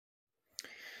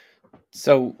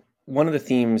 So one of the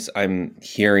themes I'm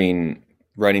hearing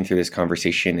running through this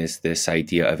conversation is this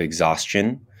idea of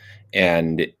exhaustion,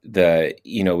 and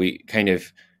we kind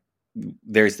of,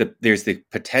 there's the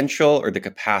potential or the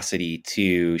capacity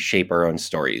to shape our own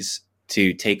stories,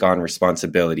 to take on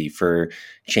responsibility for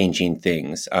changing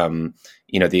things. The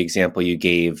example you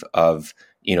gave of,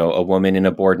 a woman in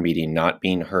a board meeting not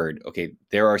being heard. Okay,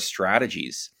 there are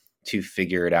strategies to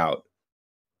figure it out,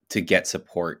 to get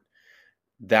support.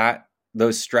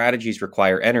 Those strategies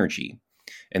require energy,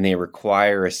 and they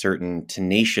require a certain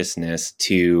tenaciousness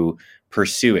to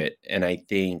pursue it. And I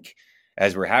think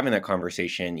as we're having that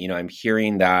conversation, I'm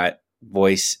hearing that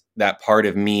voice, that part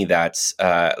of me that's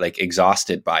like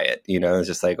exhausted by it. It's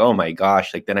just like, oh my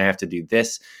gosh, like then I have to do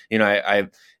this.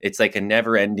 It's like a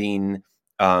never ending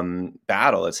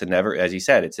battle. It's as you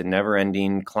said, it's a never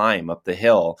ending climb up the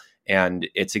hill, and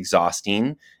it's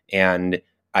exhausting. And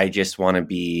I just want to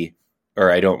be, or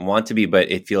I don't want to be,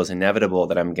 but it feels inevitable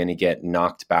that I'm going to get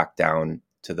knocked back down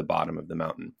to the bottom of the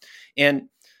mountain. And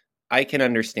I can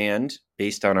understand,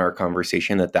 based on our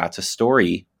conversation, that that's a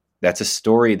story. That's a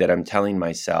story that I'm telling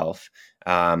myself,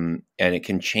 and it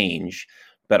can change.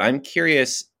 But I'm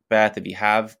curious, Beth, if you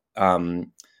have,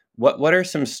 what are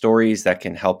some stories that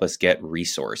can help us get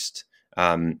resourced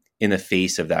in the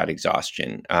face of that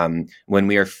exhaustion, when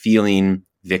we are feeling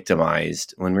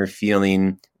victimized, when we're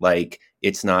feeling like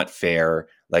it's not fair,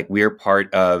 like we're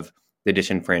part of the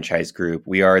disenfranchised group,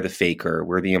 we are the faker,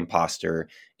 we're the imposter,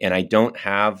 and I don't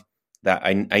have that.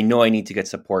 I know I need to get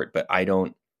support, but I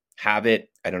don't have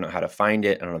it. I don't know how to find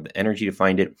it. I don't have the energy to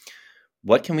find it.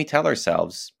 What can we tell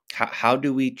ourselves? How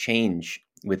do we change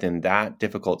within that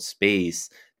difficult space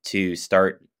to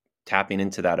start tapping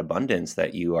into that abundance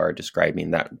that you are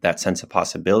describing, that sense of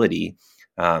possibility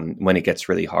when it gets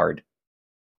really hard?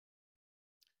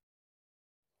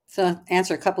 So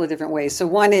answer a couple of different ways. So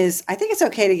one is, I think it's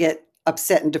okay to get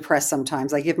upset and depressed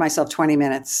sometimes. I give myself 20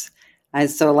 minutes. I'm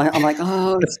like,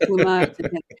 oh, it's too much.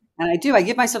 And I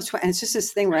give myself 20, and it's just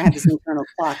this thing where I have this internal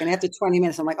clock. And after 20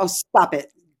 minutes, I'm like, oh, stop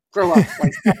it. Grow up.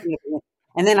 Like, stop it.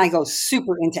 And then I go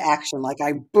super into action. Like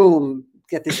boom,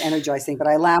 get this energized thing. But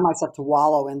I allow myself to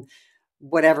wallow in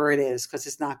whatever it is because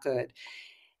it's not good.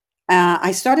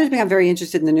 I started to become very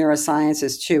interested in the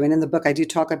neurosciences too. And in the book, I do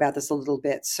talk about this a little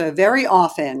bit. So very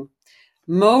often,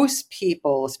 most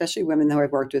people, especially women who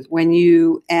I've worked with, when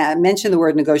you mention the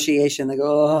word negotiation, they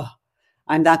go, oh,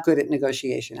 I'm not good at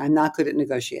negotiation. I'm not good at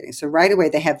negotiating. So right away,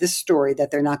 they have this story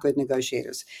that they're not good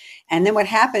negotiators. And then what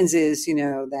happens is,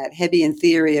 that Hebbian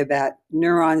theory about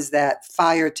neurons that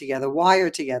fire together, wire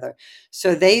together.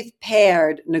 So they've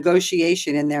paired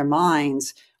negotiation in their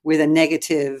minds with a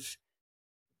negative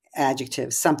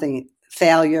adjective, something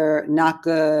failure, not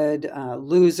good,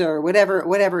 loser,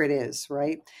 whatever it is,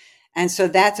 right? And so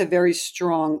that's a very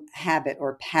strong habit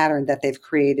or pattern that they've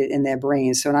created in their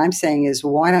brain. So what I'm saying is,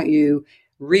 why don't you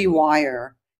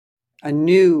rewire a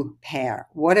new pair?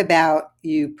 What about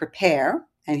you prepare?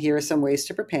 And here are some ways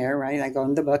to prepare, right? I go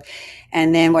in the book.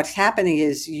 And then what's happening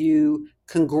is you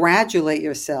congratulate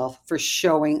yourself for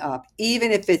showing up.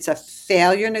 Even if it's a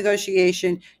failure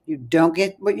negotiation, you don't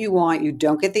get what you want, you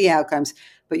don't get the outcomes,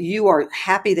 but you are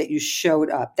happy that you showed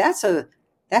up. That's a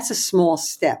small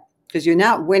step because you're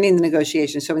not winning the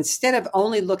negotiation. So instead of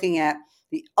only looking at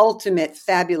the ultimate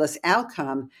fabulous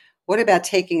outcome, what about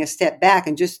taking a step back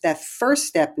and just that first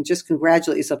step and just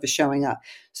congratulate yourself for showing up?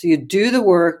 So you do the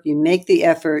work, you make the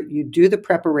effort, you do the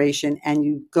preparation, and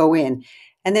you go in.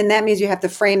 And then that means you have to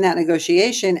frame that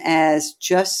negotiation as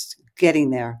just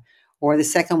getting there. Or the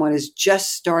second one is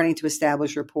just starting to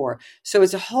establish rapport. So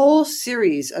it's a whole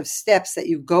series of steps that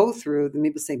you go through.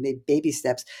 Maybe say baby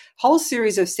steps, whole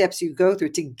series of steps you go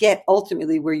through to get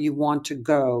ultimately where you want to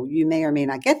go. You may or may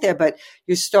not get there, but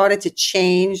you started to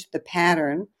change the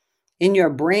pattern in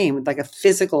your brain, like a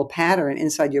physical pattern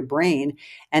inside your brain.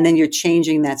 And then you're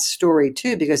changing that story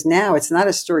too, because now it's not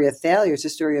a story of failure. It's a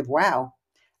story of, wow,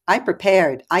 I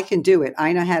prepared. I can do it.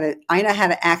 I know how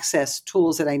to access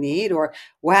tools that I need. Or,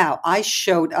 wow, I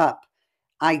showed up.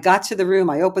 I got to the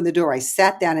room. I opened the door. I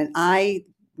sat down and I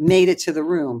made it to the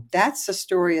room. That's a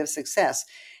story of success.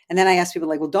 And then I ask people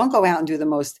like, well, don't go out and do the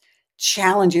most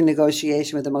challenging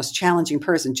negotiation with the most challenging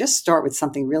person. Just start with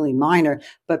something really minor,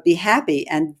 but be happy.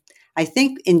 And I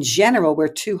think in general, we're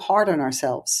too hard on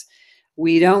ourselves.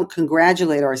 We don't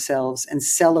congratulate ourselves and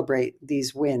celebrate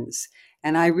these wins.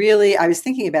 And I was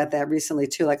thinking about that recently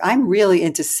too. Like, I'm really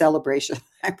into celebration.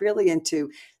 I'm really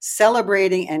into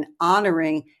celebrating and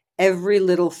honoring every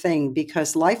little thing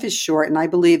because life is short. And I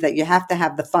believe that you have to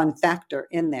have the fun factor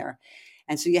in there.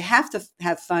 And so you have to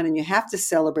have fun and you have to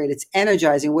celebrate. It's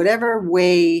energizing, whatever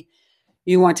way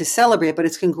you want to celebrate, but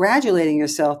it's congratulating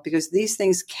yourself because these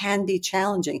things can be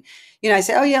challenging. I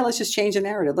say, oh yeah, let's just change the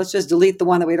narrative. Let's just delete the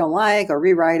one that we don't like or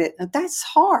rewrite it. And that's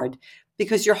hard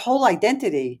because your whole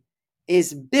identity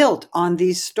is built on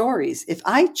these stories. If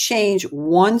I change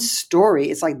one story,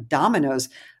 it's like dominoes.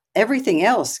 Everything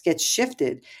else gets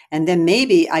shifted. And then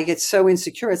maybe I get so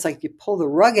insecure. It's like you pull the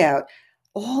rug out.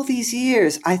 All these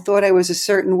years, I thought I was a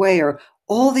certain way, or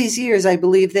all these years, I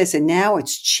believe this, and now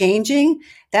it's changing.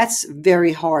 That's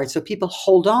very hard. So people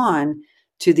hold on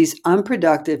to these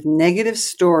unproductive, negative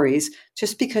stories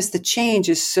just because the change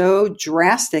is so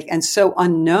drastic and so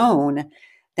unknown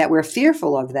that we're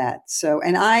fearful of that. So,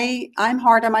 and I'm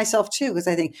hard on myself too, because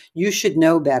I think you should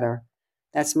know better.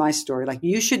 That's my story. Like,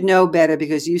 you should know better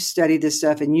because you studied this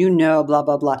stuff and blah,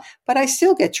 blah, blah. But I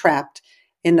still get trapped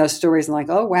in those stories and like,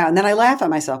 oh, wow. And then I laugh at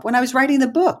myself. When I was writing the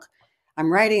book,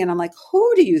 I'm writing and I'm like,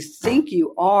 who do you think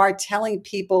you are telling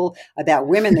people about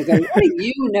women that go, what do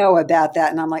you know about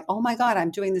that? And I'm like, oh my God,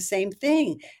 I'm doing the same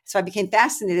thing. So I became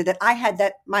fascinated that I had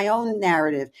my own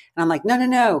narrative. And I'm like,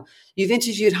 no, you've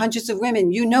interviewed hundreds of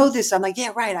women. You know this. I'm like,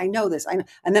 yeah, right. I know this. And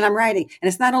then I'm writing, and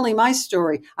it's not only my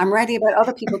story. I'm writing about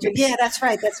other people too. Yeah, that's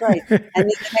right. And then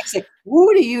the next thing,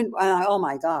 who do you, oh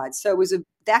my God. So it was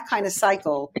that kind of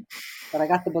cycle. But I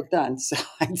got the book done, so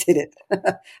I did it.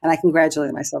 And I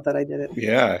congratulate myself that I did it.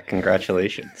 Yeah,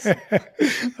 congratulations.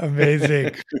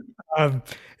 Amazing.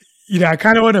 I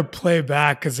kind of want to play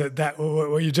back because that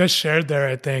what you just shared there,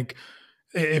 I think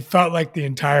it felt like the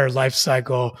entire life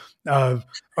cycle of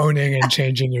owning and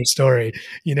changing your story.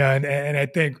 And I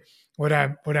think what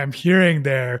I'm hearing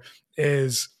there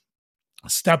is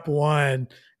step one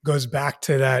goes back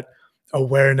to that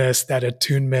awareness, that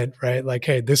attunement, right? Like,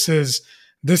 hey, this is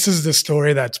the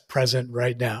story that's present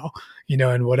right now,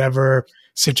 in whatever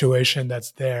situation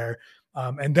that's there.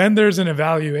 And then there's an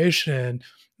evaluation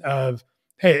of,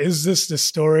 hey, is this the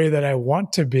story that I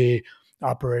want to be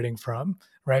operating from,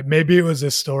 right? Maybe it was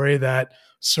a story that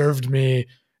served me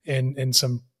in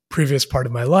some previous part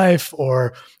of my life,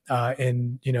 or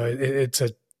it's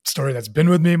a story that's been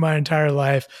with me my entire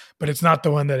life, but it's not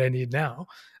the one that I need now,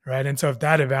 right? And so if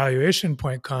that evaluation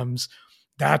point comes,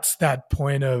 that's that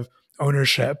point of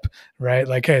ownership, right?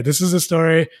 Like, hey, this is a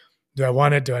story. Do I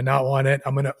want it? Do I not want it?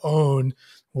 I'm going to own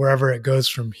wherever it goes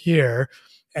from here.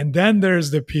 And then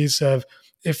there's the piece of,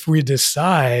 if we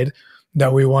decide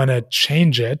that we want to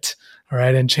change it,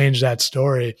 right, and change that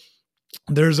story,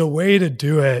 there's a way to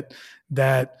do it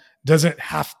that doesn't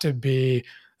have to be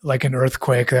like an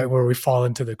earthquake where we fall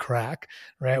into the crack,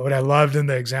 right? What I loved in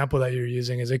the example that you're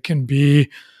using is it can be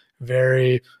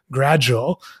very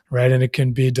gradual, right? And it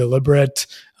can be deliberate.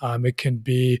 It can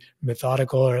be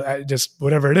methodical, or just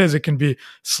whatever it is. It can be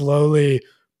slowly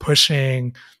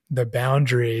pushing the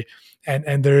boundary.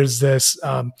 And there's this,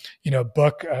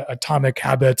 book, Atomic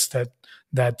Habits,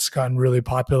 that's gotten really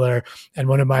popular. And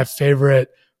one of my favorite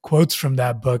quotes from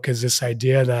that book is this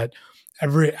idea that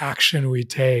every action we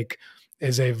take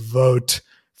is a vote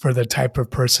for the type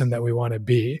of person that we want to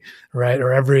be, right?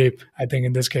 Or I think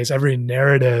in this case, every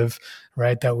narrative,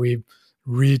 right, that we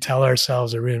retell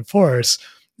ourselves or reinforce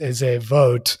is a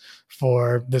vote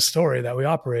for the story that we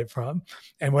operate from.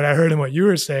 And what I heard in what you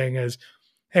were saying is,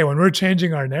 hey, when we're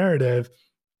changing our narrative,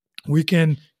 we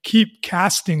can keep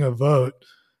casting a vote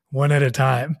one at a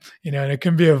time, and it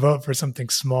can be a vote for something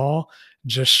small,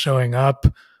 just showing up,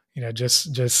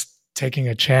 just taking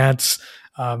a chance.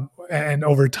 And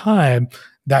over time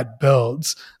that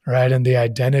builds, right? And the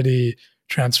identity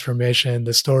transformation,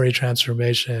 the story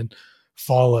transformation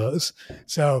follows.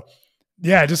 So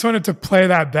yeah, I just wanted to play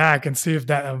that back and see if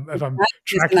I'm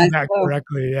tracking that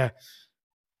correctly. Yeah.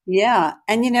 Yeah.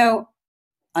 And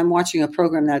I'm watching a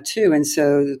program now too. And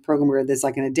so the program where there's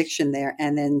like an addiction there,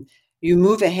 and then you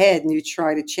move ahead and you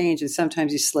try to change, and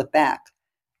sometimes you slip back,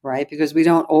 right? Because we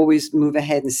don't always move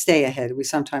ahead and stay ahead. We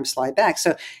sometimes slide back.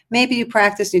 So maybe you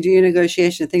practice, you do your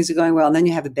negotiation, things are going well, and then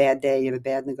you have a bad day, you have a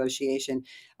bad negotiation.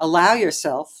 Allow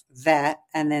yourself that,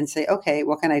 and then say, okay,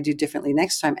 what can I do differently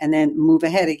next time? And then move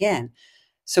ahead again.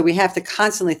 So we have to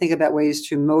constantly think about ways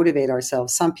to motivate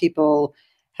ourselves. Some people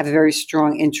have a very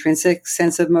strong intrinsic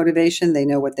sense of motivation. They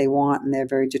know what they want and they're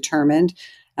very determined.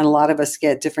 And a lot of us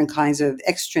get different kinds of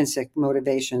extrinsic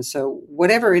motivation. So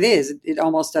whatever it is, it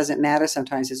almost doesn't matter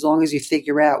sometimes, as long as you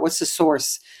figure out what's the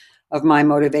source of my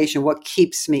motivation, what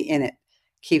keeps me in it.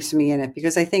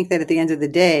 Because I think that at the end of the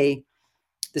day,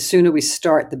 the sooner we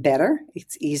start, the better.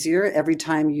 It's easier. Every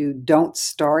time you don't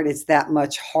start, it's that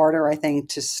much harder, I think,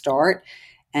 to start.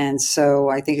 And so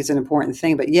I think it's an important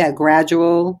thing. But yeah,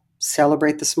 gradual,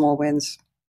 celebrate the small wins.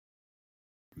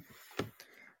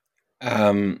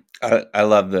 I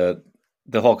love the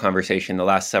whole conversation. The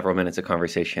last several minutes of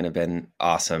conversation have been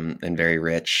awesome and very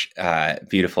rich.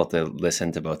 Beautiful to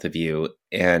listen to both of you.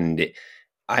 And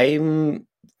I'm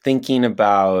thinking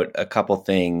about a couple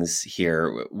things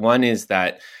here. One is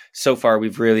that so far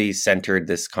we've really centered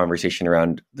this conversation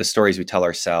around the stories we tell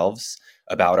ourselves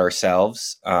about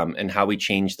ourselves, and how we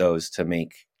change those to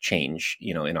make change,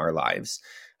 in our lives.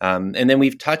 And then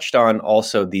we've touched on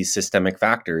also these systemic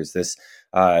factors,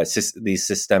 these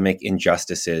systemic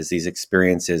injustices, these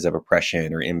experiences of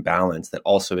oppression or imbalance that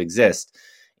also exist.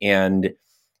 And,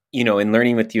 in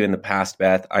learning with you in the past,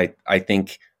 Beth, I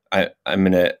think I'm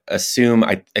going to assume,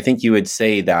 I think you would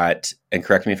say that, and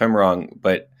correct me if I'm wrong,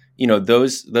 but,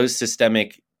 those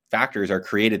systemic factors are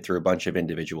created through a bunch of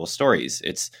individual stories.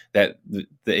 It's that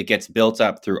it gets built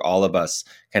up through all of us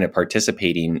kind of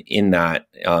participating in that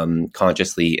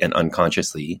consciously and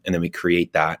unconsciously. And then we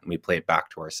create that and we play it back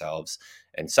to ourselves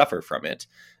and suffer from it.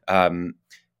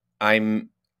 I'm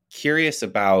curious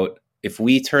about if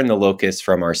we turn the locus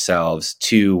from ourselves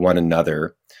to one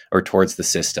another or towards the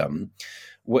system,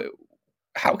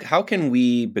 how can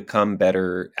we become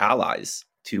better allies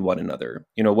to one another?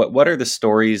 What are the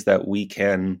stories that we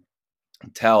can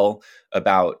tell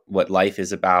about what life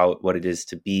is about, what it is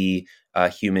to be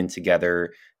human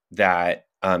together, that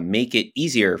make it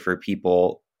easier for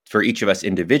people, for each of us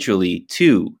individually,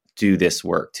 to do this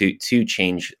work, to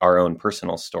change our own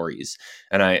personal stories?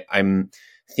 And I'm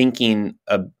thinking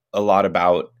a lot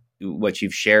about what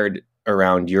you've shared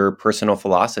around your personal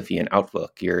philosophy and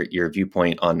outlook, your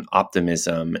viewpoint on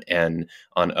optimism and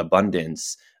on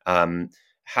abundance.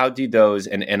 How do those,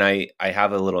 and I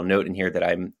have a little note in here that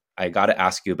I got to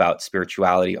ask you about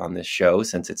spirituality on this show,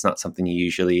 since it's not something you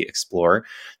usually explore.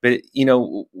 But,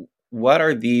 what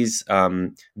are these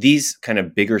kind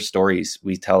of bigger stories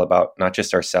we tell about not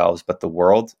just ourselves, but the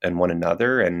world and one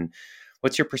another? And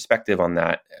what's your perspective on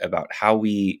that, about how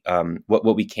we,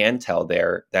 what we can tell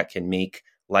there that can make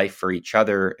life for each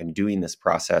other and doing this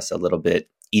process a little bit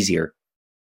easier?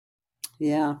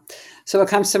 Yeah. So what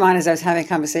comes to mind is I was having a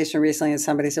conversation recently and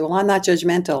somebody said, well, I'm not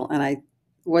judgmental. And I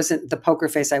wasn't the poker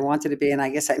face I wanted to be. And I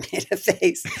guess I made a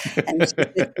face. And she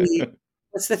said to me,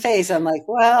 what's the face? I'm like,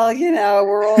 well,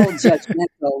 we're all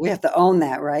judgmental. We have to own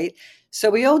that, right?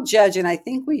 So we all judge. And I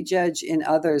think we judge in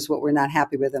others what we're not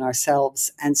happy with in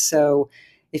ourselves. And so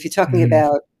if you're talking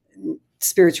about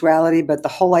spirituality, but the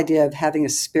whole idea of having a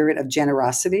spirit of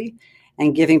generosity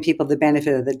and giving people the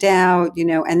benefit of the doubt,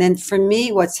 and then for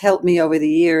me, what's helped me over the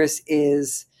years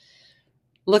is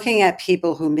looking at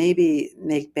people who maybe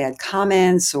make bad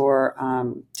comments or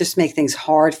just make things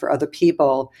hard for other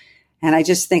people. And I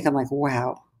just think, I'm like,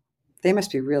 wow, they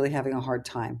must be really having a hard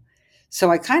time.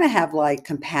 So I kind of have like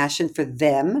compassion for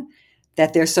them,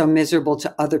 that they're so miserable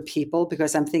to other people,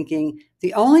 because I'm thinking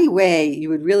the only way you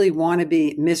would really want to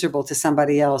be miserable to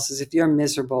somebody else is if you're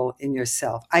miserable in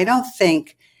yourself. I don't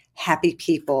think happy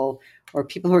people or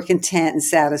people who are content and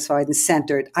satisfied and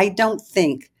centered, I don't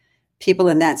think people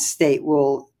in that state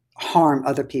will harm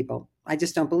other people. I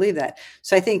just don't believe that.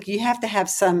 So I think you have to have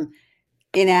some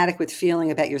inadequate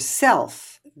feeling about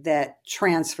yourself that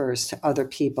transfers to other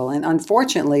people. And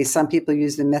unfortunately, some people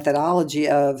use the methodology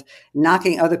of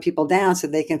knocking other people down so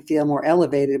they can feel more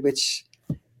elevated, which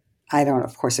I don't,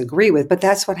 of course, agree with, but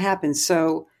that's what happens.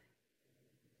 So,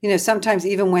 sometimes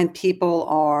even when people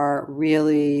are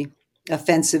really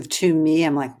offensive to me,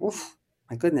 I'm like, oof,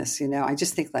 my goodness, I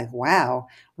just think like, wow,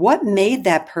 what made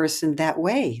that person that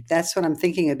way? That's what I'm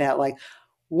thinking about. Like,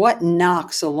 what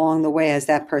knocks along the way has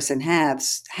that person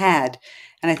has had?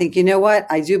 And I think, you know what?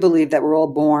 I do believe that we're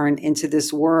all born into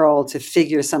this world to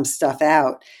figure some stuff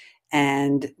out,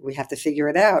 and we have to figure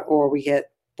it out or we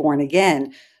get born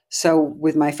again. So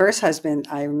with my first husband,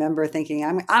 I remember thinking,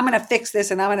 I'm going to fix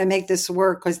this and I'm going to make this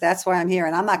work because that's why I'm here.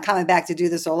 And I'm not coming back to do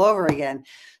this all over again.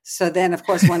 So then, of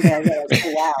course, one day I realized,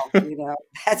 oh, wow,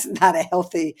 that's not a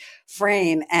healthy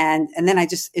frame. And then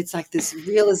it's like this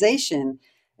realization.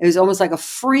 It was almost like a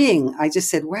freeing. I just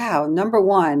said, wow, number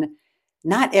one,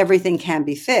 not everything can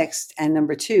be fixed. And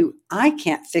number two, I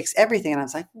can't fix everything. And I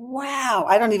was like, wow,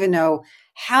 I don't even know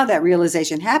how that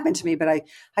realization happened to me, but I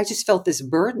just felt this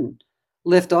burden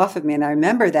lift off of me. And I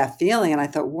remember that feeling. And I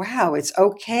thought, wow, it's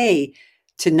okay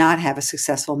to not have a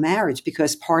successful marriage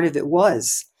because part of it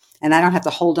was. And I don't have to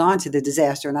hold on to the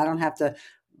disaster, and I don't have to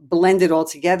blend it all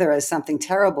together as something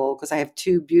terrible because I have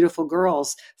two beautiful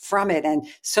girls from it and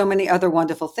so many other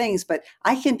wonderful things, but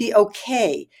I can be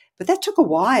okay. But that took a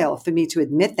while for me to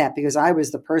admit that because I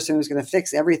was the person who was going to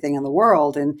fix everything in the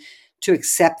world, and to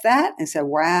accept that and say,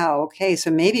 wow, okay, so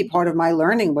maybe part of my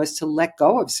learning was to let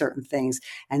go of certain things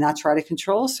and not try to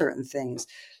control certain things.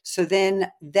 So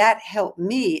then that helped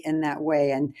me in that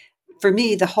way. And for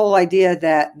me, the whole idea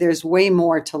that there's way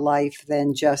more to life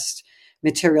than just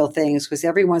material things, because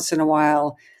every once in a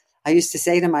while I used to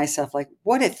say to myself, like,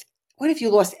 what if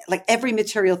you lost, like every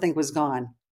material thing was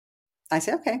gone? I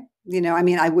say, okay,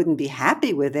 I wouldn't be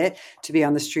happy with it to be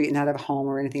on the street and not have a home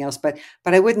or anything else, but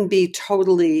I wouldn't be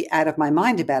totally out of my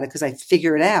mind about it because I'd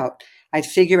figure it out. I'd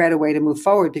figure out a way to move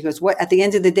forward because at the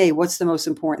end of the day, what's the most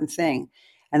important thing?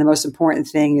 And the most important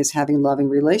thing is having loving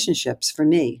relationships for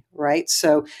me, right?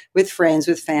 So with friends,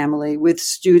 with family, with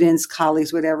students,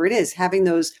 colleagues, whatever it is, having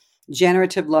those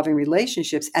generative, loving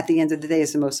relationships at the end of the day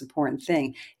is the most important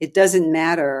thing. It doesn't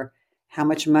matter how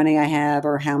much money I have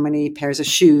or how many pairs of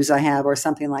shoes I have or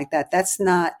something like that. That's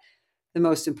not the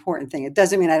most important thing. It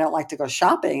doesn't mean I don't like to go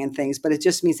shopping and things, but it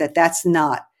just means that that's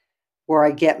not where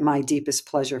I get my deepest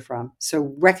pleasure from.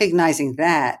 So recognizing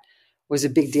that was a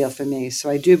big deal for me. So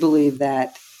I do believe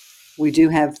that we do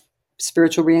have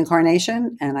spiritual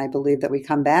reincarnation, and I believe that we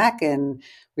come back and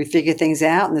we figure things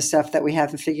out, and the stuff that we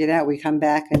haven't figured out, we come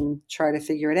back and try to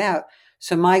figure it out.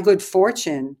 So my good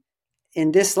fortune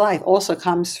in this life also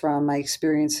comes from my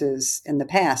experiences in the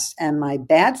past, and my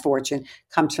bad fortune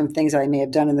comes from things that I may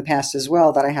have done in the past as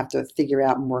well that I have to figure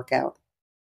out and work out.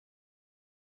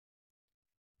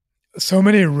 So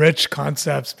many rich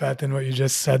concepts, Beth, in what you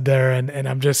just said there. And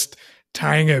I'm just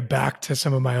tying it back to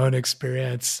some of my own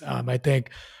experience. I think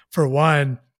for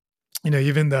one,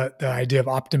 even the idea of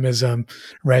optimism,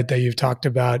 right, that you've talked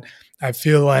about, I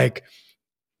feel like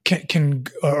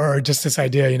or just this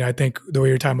idea, I think the way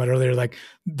you were talking about earlier, like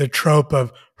the trope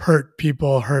of hurt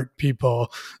people,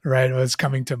 right, was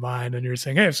coming to mind. And you're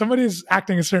saying, hey, if somebody's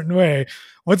acting a certain way,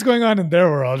 what's going on in their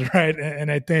world, right?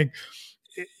 And I think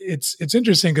it's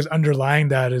interesting because underlying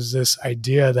that is this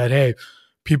idea that, hey,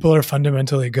 people are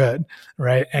fundamentally good,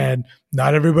 right? And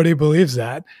not everybody believes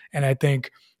that. And I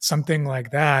think something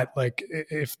like that, like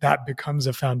if that becomes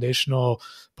a foundational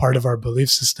part of our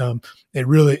belief system, it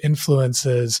really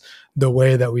influences the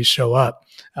way that we show up,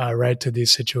 right, to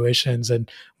these situations,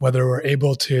 and whether we're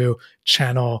able to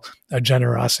channel a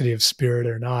generosity of spirit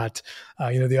or not.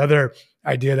 The other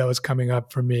idea that was coming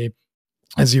up for me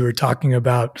as you were talking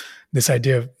about this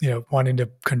idea of, wanting to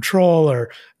control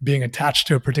or being attached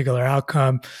to a particular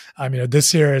outcome.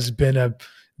 This year has been a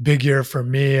big year for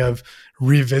me of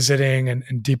revisiting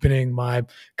and deepening my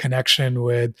connection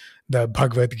with the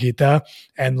Bhagavad Gita.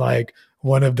 And like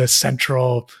one of the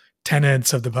central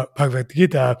tenets of the Bhagavad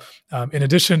Gita, in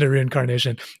addition to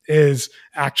reincarnation, is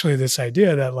actually this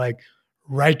idea that like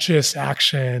righteous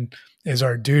action is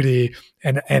our duty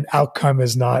and outcome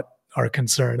is not our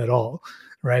concern at all,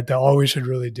 right? That all we should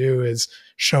really do is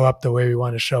show up the way we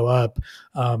want to show up,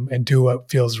 and do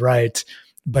what feels right,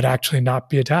 but actually not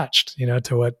be attached,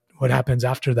 to what what happens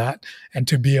after that, and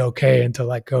to be okay and to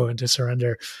let go and to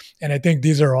surrender. And I think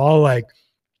these are all like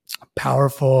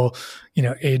powerful,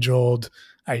 age old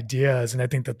ideas. And I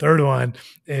think the third one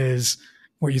is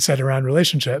what you said around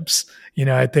relationships.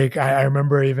 I think I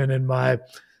remember even in my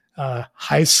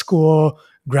high school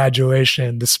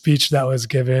graduation, the speech that was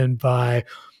given by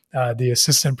the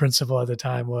assistant principal at the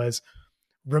time was,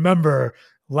 remember,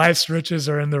 life's riches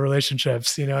are in the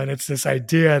relationships, and it's this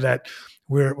idea that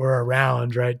we're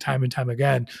around, right, time and time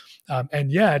again.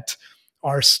 And yet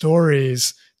our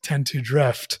stories tend to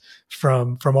drift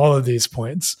from all of these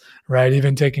points, right?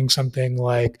 Even taking something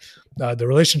like the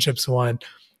relationships one,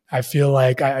 I feel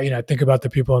like I think about the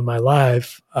people in my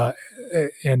life,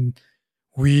 and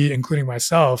we, including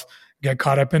myself, get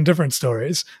caught up in different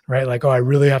stories, right? Like, oh, I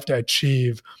really have to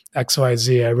achieve X, Y,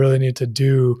 Z. I really need to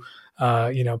do,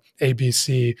 A, B,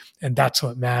 C, and that's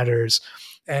what matters.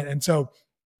 And so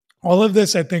all of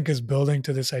this, I think, is building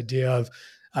to this idea of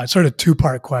sort of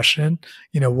two-part question.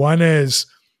 One is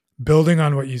building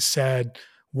on what you said.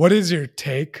 What is your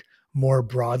take more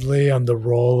broadly on the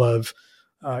role of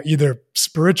either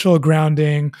spiritual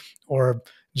grounding or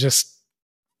just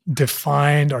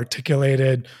defined,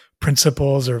 articulated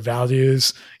principles or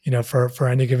values, for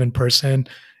any given person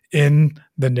in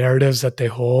the narratives that they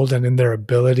hold and in their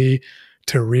ability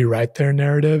to rewrite their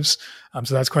narratives?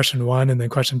 So that's question one. And then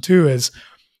question two is,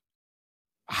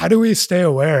 how do we stay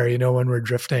aware, when we're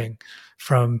drifting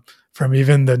from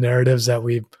even the narratives that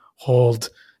we hold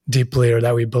deeply or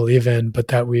that we believe in, but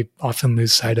that we often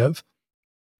lose sight of?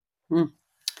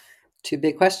 Two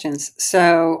big questions.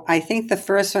 So I think the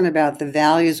first one about the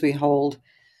values we hold,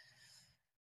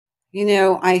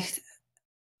 I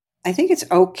think it's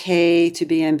okay to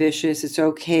be ambitious. It's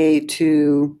okay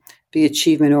to be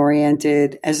achievement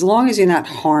oriented, as long as you're not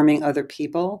harming other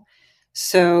people.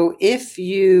 So if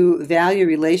you value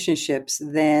relationships,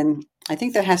 then I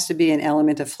think there has to be an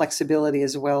element of flexibility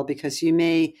as well, because you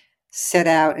may set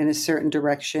out in a certain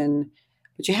direction,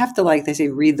 but you have to, like they say,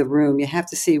 read the room. You have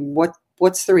to see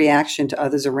what's the reaction to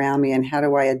others around me and how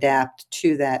do I adapt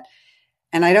to that.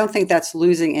 And I don't think that's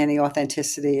losing any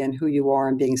authenticity in who you are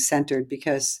and being centered,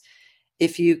 because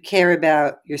if you care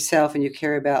about yourself and you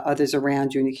care about others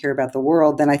around you and you care about the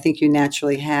world, then I think you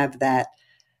naturally have that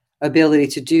ability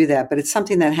to do that. But it's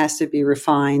something that has to be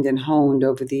refined and honed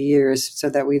over the years so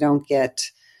that we don't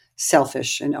get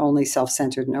selfish and only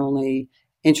self-centered and only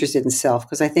interested in self.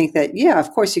 Because I think that, yeah,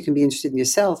 of course you can be interested in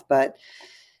yourself, but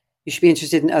you should be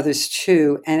interested in others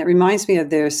too. And it reminds me of,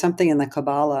 there's something in the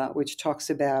Kabbalah which talks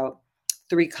about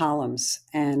 3 columns.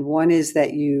 And one is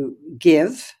that you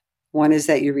give, one is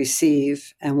that you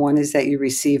receive, and one is that you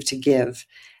receive to give.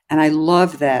 And I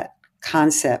love that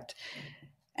concept.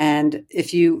 And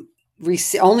if you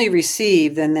only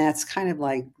receive, then that's kind of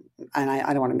like, and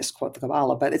I don't want to misquote the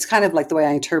Kabbalah, but it's kind of like, the way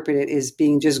I interpret it is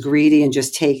being just greedy and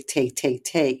just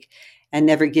take, and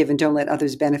never give, and don't let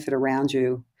others benefit around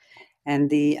you. And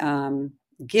the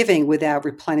giving without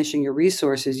replenishing your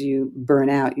resources, you burn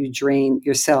out, you drain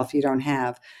yourself, you don't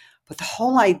have. But the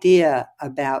whole idea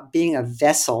about being a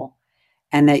vessel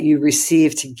and that you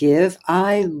receive to give,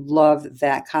 I love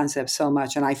that concept so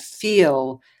much. And I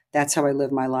feel that's how I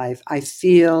live my life. I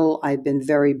feel I've been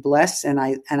very blessed, and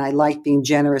I like being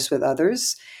generous with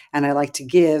others, and I like to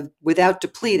give without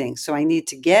depleting. So I need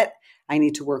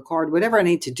to work hard, whatever I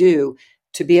need to do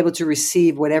to be able to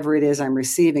receive whatever it is I'm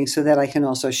receiving, so that I can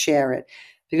also share it.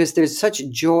 Because there's such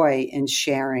joy in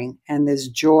sharing, and there's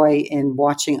joy in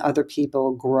watching other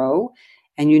people grow.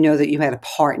 And you know that you had a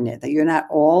part in it, that you're not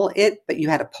all it, but you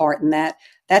had a part in that.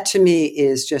 That to me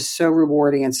is just so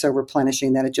rewarding and so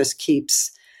replenishing that it just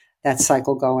keeps that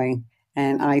cycle going.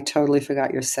 And I totally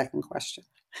forgot your second question.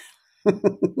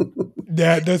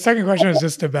 The second question is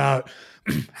just about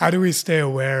how do we stay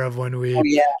aware of when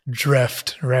we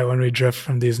drift, right? When we drift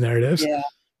from these narratives. Yeah.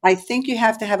 I think you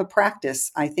have to have a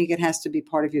practice. I think it has to be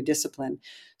part of your discipline.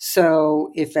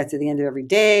 So if that's at the end of every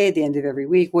day, the end of every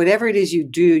week, whatever it is you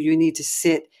do, you need to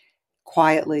sit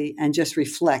quietly and just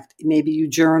reflect. Maybe you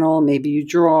journal, maybe you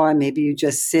draw, maybe you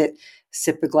just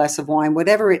sip a glass of wine,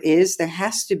 whatever it is. There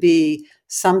has to be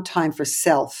some time for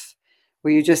self,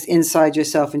 where you're just inside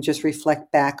yourself and just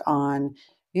reflect back on,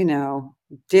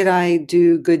 did I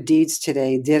do good deeds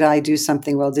today? Did I do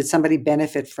something well? Did somebody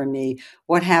benefit from me?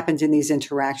 What happened in these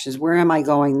interactions? Where am I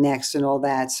going next, and all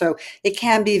that? So it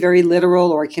can be very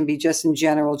literal, or it can be just in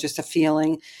general, just a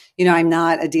feeling. I'm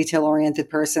not a detail-oriented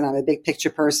person. I'm a big picture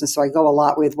person. So I go a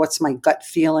lot with what's my gut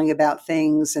feeling about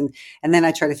things. And then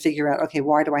I try to figure out, okay,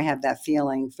 why do I have that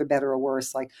feeling, for better or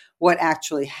worse? Like, what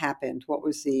actually happened? What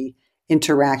was the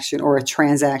interaction or a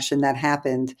transaction that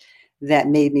happened that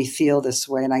made me feel this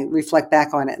way? And I reflect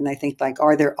back on it and I think, like,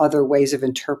 are there other ways of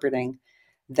interpreting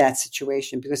that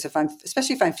situation? Because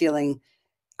especially if I'm feeling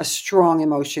a strong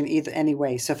emotion either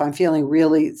anyway. So if I'm feeling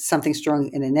really something strong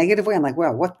in a negative way, I'm like,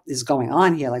 well, what is going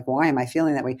on here? Like, why am I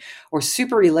feeling that way? Or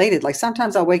super related. Like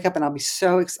sometimes I'll wake up and I'll be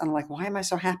I'm like, why am I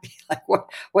so happy? Like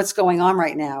what's going on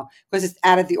right now? Because it's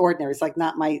out of the ordinary. It's like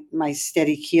not my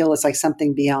steady keel. It's like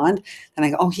something beyond. And I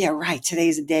go, oh yeah, right.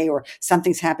 Today's a day, or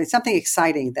something's happening, something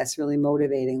exciting that's really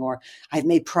motivating, or I've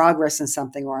made progress in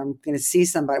something, or I'm going to see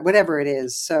somebody, whatever it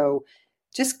is. So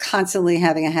just constantly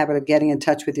having a habit of getting in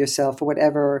touch with yourself for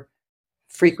whatever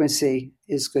frequency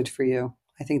is good for you.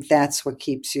 I think that's what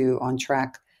keeps you on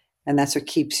track. And that's what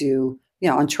keeps you,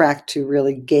 on track to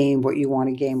really gain what you want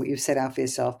to gain, what you've set out for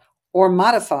yourself, or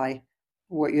modify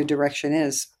what your direction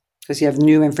is, because you have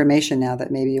new information now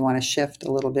that maybe you want to shift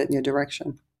a little bit in your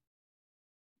direction.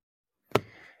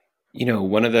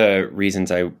 One of the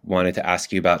reasons I wanted to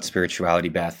ask you about spirituality,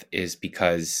 Beth, is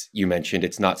because you mentioned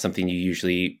it's not something you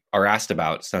usually are asked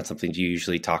about. It's not something you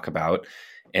usually talk about.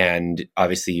 And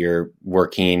obviously you're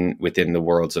working within the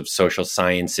worlds of social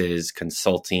sciences,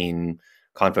 consulting,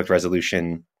 conflict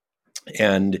resolution.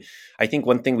 And I think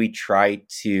one thing we try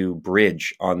to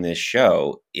bridge on this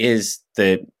show is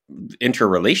the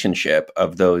interrelationship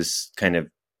of those kind of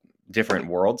different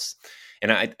worlds.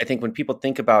 And I think when people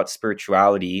think about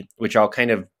spirituality, which I'm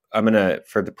going to,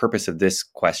 for the purpose of this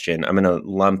question, I'm going to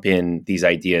lump in these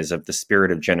ideas of the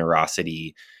spirit of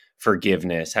generosity,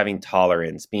 forgiveness, having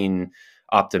tolerance, being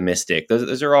optimistic.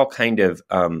 Those are all kind of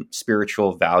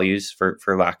spiritual values,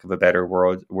 for lack of a better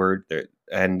word.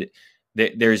 And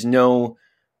there's no,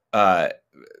 I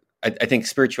think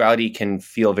spirituality can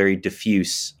feel very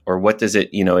diffuse, or what does it,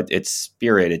 it's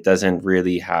spirit. It doesn't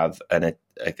really have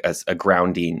a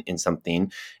grounding in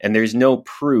something. And there's no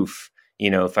proof,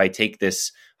 if I take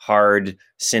this hard,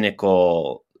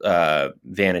 cynical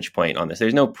vantage point on this,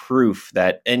 there's no proof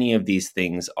that any of these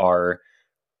things are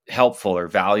helpful or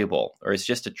valuable, or it's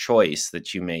just a choice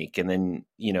that you make. And then,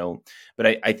 but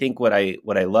I think what I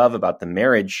love about the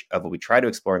marriage of what we try to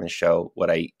explore in the show, what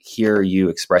I hear you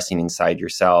expressing inside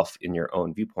yourself in your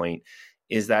own viewpoint,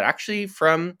 is that actually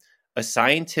from a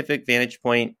scientific vantage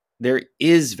point, there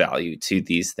is value to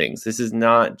these things. This is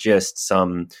not just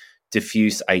some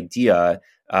diffuse idea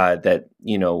that,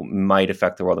 might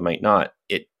affect the world or might not.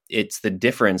 It's the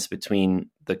difference between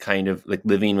the kind of like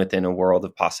living within a world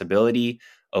of possibility,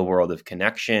 a world of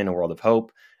connection, a world of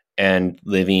hope, and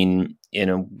living in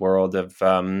a world of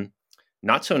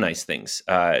not so nice things.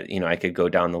 I could go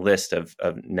down the list of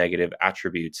negative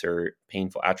attributes or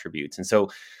painful attributes. And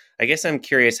so I guess I'm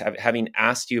curious, having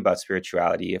asked you about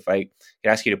spirituality, if I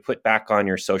could ask you to put back on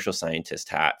your social scientist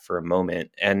hat for a moment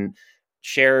and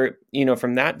share,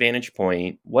 from that vantage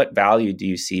point, what value do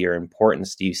you see or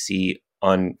importance do you see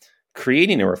on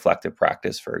creating a reflective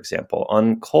practice, for example,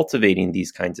 on cultivating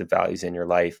these kinds of values in your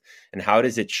life? And how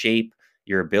does it shape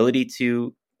your ability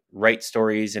to write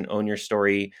stories and own your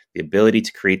story, the ability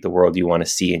to create the world you want to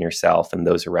see in yourself and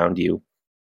those around you?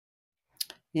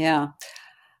 Yeah.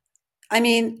 I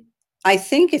mean, I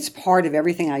think it's part of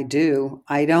everything I do.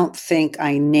 I don't think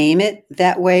I name it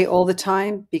that way all the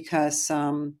time, because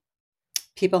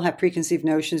people have preconceived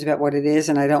notions about what it is,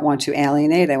 and I don't want to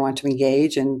alienate. I want to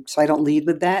engage, and so I don't lead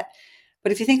with that.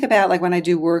 But if you think about, like, when I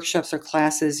do workshops or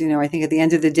classes, I think at the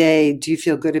end of the day, do you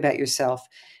feel good about yourself?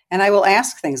 And I will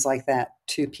ask things like that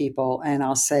to people, and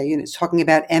I'll say, talking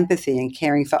about empathy and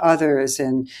caring for others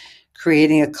and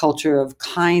creating a culture of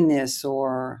kindness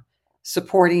or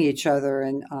supporting each other,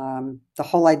 and the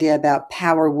whole idea about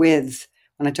power with,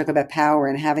 when I talk about power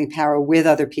and having power with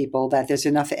other people, that there's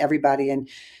enough for everybody, and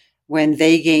when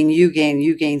they gain, you gain,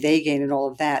 you gain, they gain, and all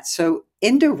of that. So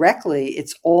indirectly,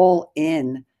 it's all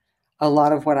in a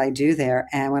lot of what I do there.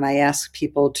 And when I ask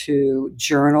people to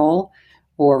journal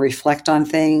or reflect on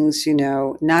things,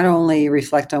 not only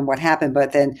reflect on what happened,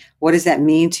 but then what does that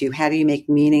mean to you? How do you make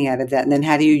meaning out of that? And then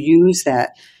how do you use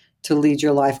that to lead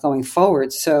your life going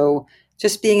forward? So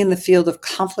just being in the field of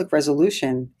conflict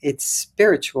resolution, it's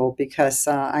spiritual, because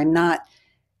I'm not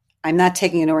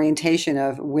taking an orientation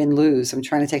of win-lose. I'm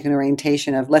trying to take an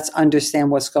orientation of, let's understand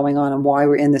what's going on and why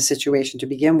we're in this situation to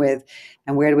begin with,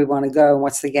 and where do we want to go, and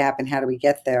what's the gap, and how do we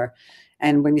get there.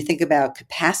 And when you think about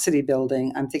capacity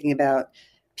building, I'm thinking about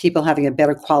people having a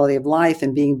better quality of life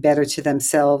and being better to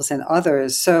themselves and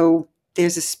others. So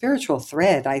there's a spiritual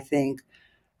thread, I think,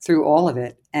 through all of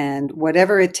it. And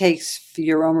whatever it takes for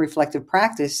your own reflective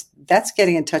practice, that's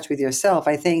getting in touch with yourself.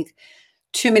 I think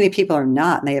too many people are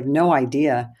not, and they have no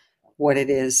idea what it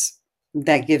is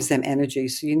that gives them energy.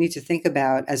 So you need to think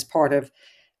about, as part of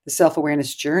the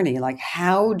self-awareness journey. Like,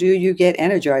 how do you get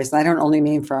energized? And I don't only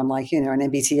mean from like, an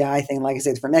MBTI thing, like I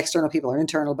said, from external people or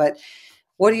internal, but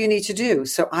what do you need to do?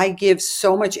 So I give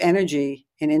so much energy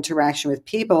in interaction with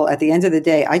people. At the end of the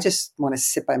day, I just want to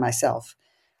sit by myself.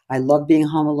 I love being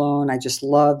home alone. I just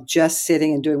love just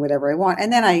sitting and doing whatever I want.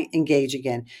 And then I engage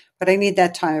again. But I need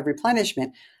that time of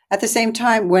replenishment. At the same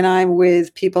time, when I'm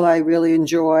with people I really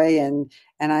enjoy and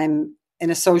I'm in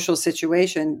a social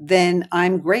situation, then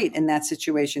I'm great in that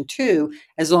situation too,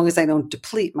 as long as I don't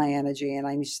deplete my energy. And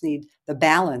I just need the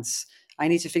balance. I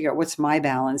need to figure out what's my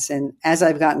balance. And as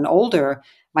I've gotten older,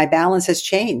 my balance has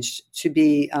changed to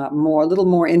be a little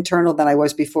more internal than I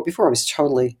was before. Before I was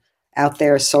totally out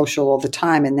there social all the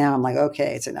time. And now I'm like,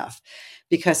 okay, it's enough,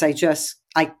 because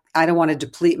I don't want to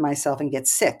deplete myself and get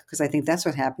sick, because I think that's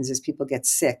what happens is people get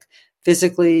sick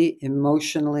physically,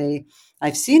 emotionally.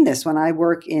 I've seen this when I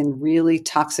work in really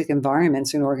toxic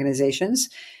environments in organizations.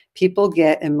 People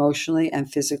get emotionally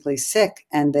and physically sick,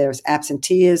 and there's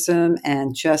absenteeism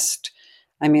and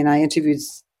I interviewed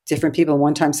different people.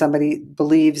 One time somebody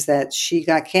believes that she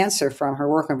got cancer from her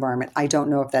work environment. I don't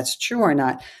know if that's true or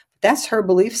not. That's her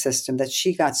belief system, that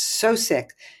she got so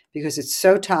sick because it's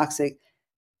so toxic.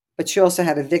 But she also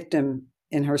had a victim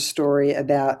in her story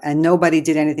and nobody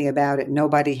did anything about it.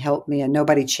 Nobody helped me and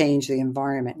nobody changed the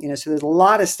environment. So there's a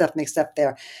lot of stuff mixed up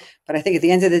there. But I think at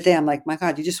the end of the day, I'm like, my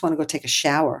God, you just want to go take a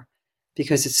shower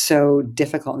because it's so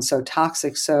difficult and so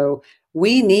toxic. So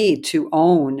we need to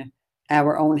own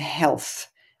our own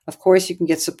health. Of course, you can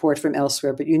get support from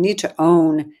elsewhere, but you need to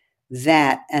own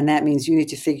that. And that means you need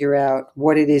to figure out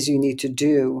what it is you need to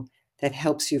do that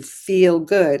helps you feel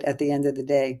good at the end of the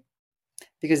day,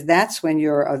 because that's when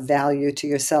you're of value to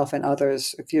yourself and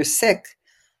others. If you're sick,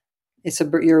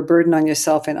 you're a burden on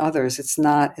yourself and others. It's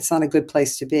not a good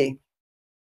place to be.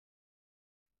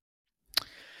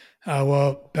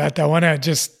 Well, Beth, I want to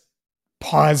just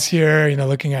pause here,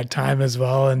 looking at time as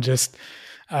well, and just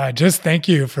thank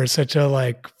you for such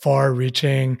a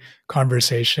far-reaching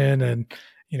conversation. And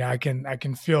I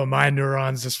can feel my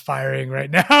neurons just firing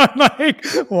right now, like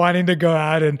wanting to go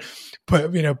out and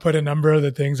put a number of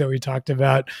the things that we talked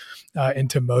about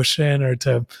into motion, or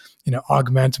to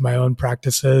augment my own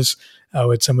practices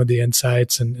with some of the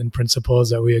insights and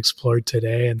principles that we explored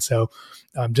today. And so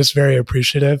I'm just very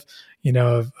appreciative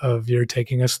of your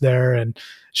taking us there and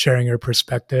sharing your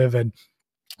perspective. And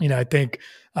I think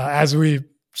as we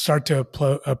start to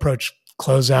approach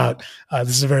closeout, this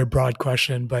is a very broad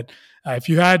question, but if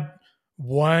you had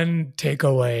one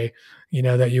takeaway,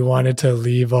 that you wanted to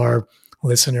leave our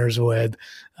listeners with,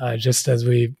 just as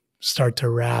we start to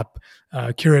wrap,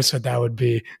 curious what that would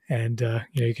be. And,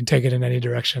 you can take it in any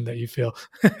direction that you feel.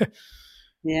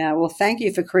 Yeah. Well, thank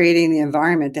you for creating the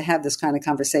environment to have this kind of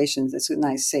conversation. It's a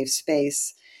nice, safe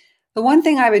space. The one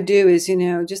thing I would do is,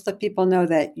 just let people know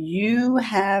that you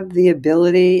have the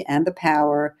ability and the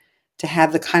power to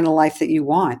have the kind of life that you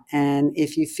want. And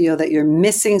if you feel that you're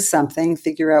missing something,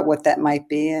 figure out what that might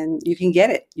be, and you can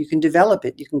get it. You can develop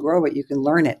it. You can grow it. You can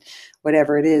learn it,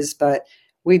 whatever it is. But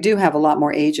we do have a lot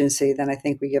more agency than I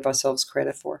think we give ourselves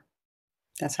credit for.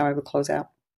 That's how I would close out.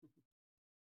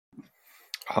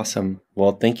 Awesome.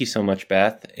 Well, thank you so much,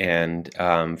 Beth. And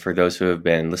for those who have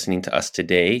been listening to us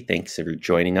today, thanks for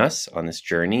joining us on this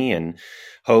journey, and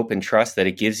hope and trust that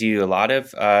it gives you a lot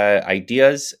of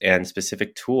ideas and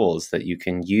specific tools that you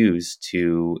can use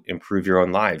to improve your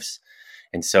own lives.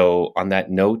 And so on that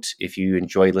note, if you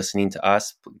enjoy listening to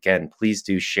us, again, please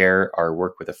do share our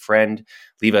work with a friend,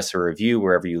 leave us a review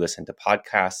wherever you listen to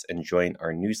podcasts, and join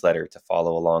our newsletter to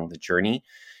follow along the journey.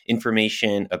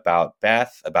 Information about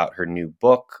Beth, about her new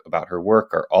book, about her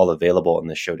work are all available in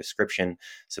the show description.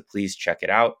 So please check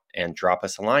it out and drop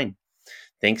us a line.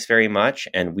 Thanks very much.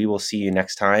 And we will see you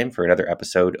next time for another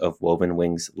episode of Woven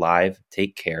Wings Live.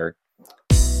 Take care.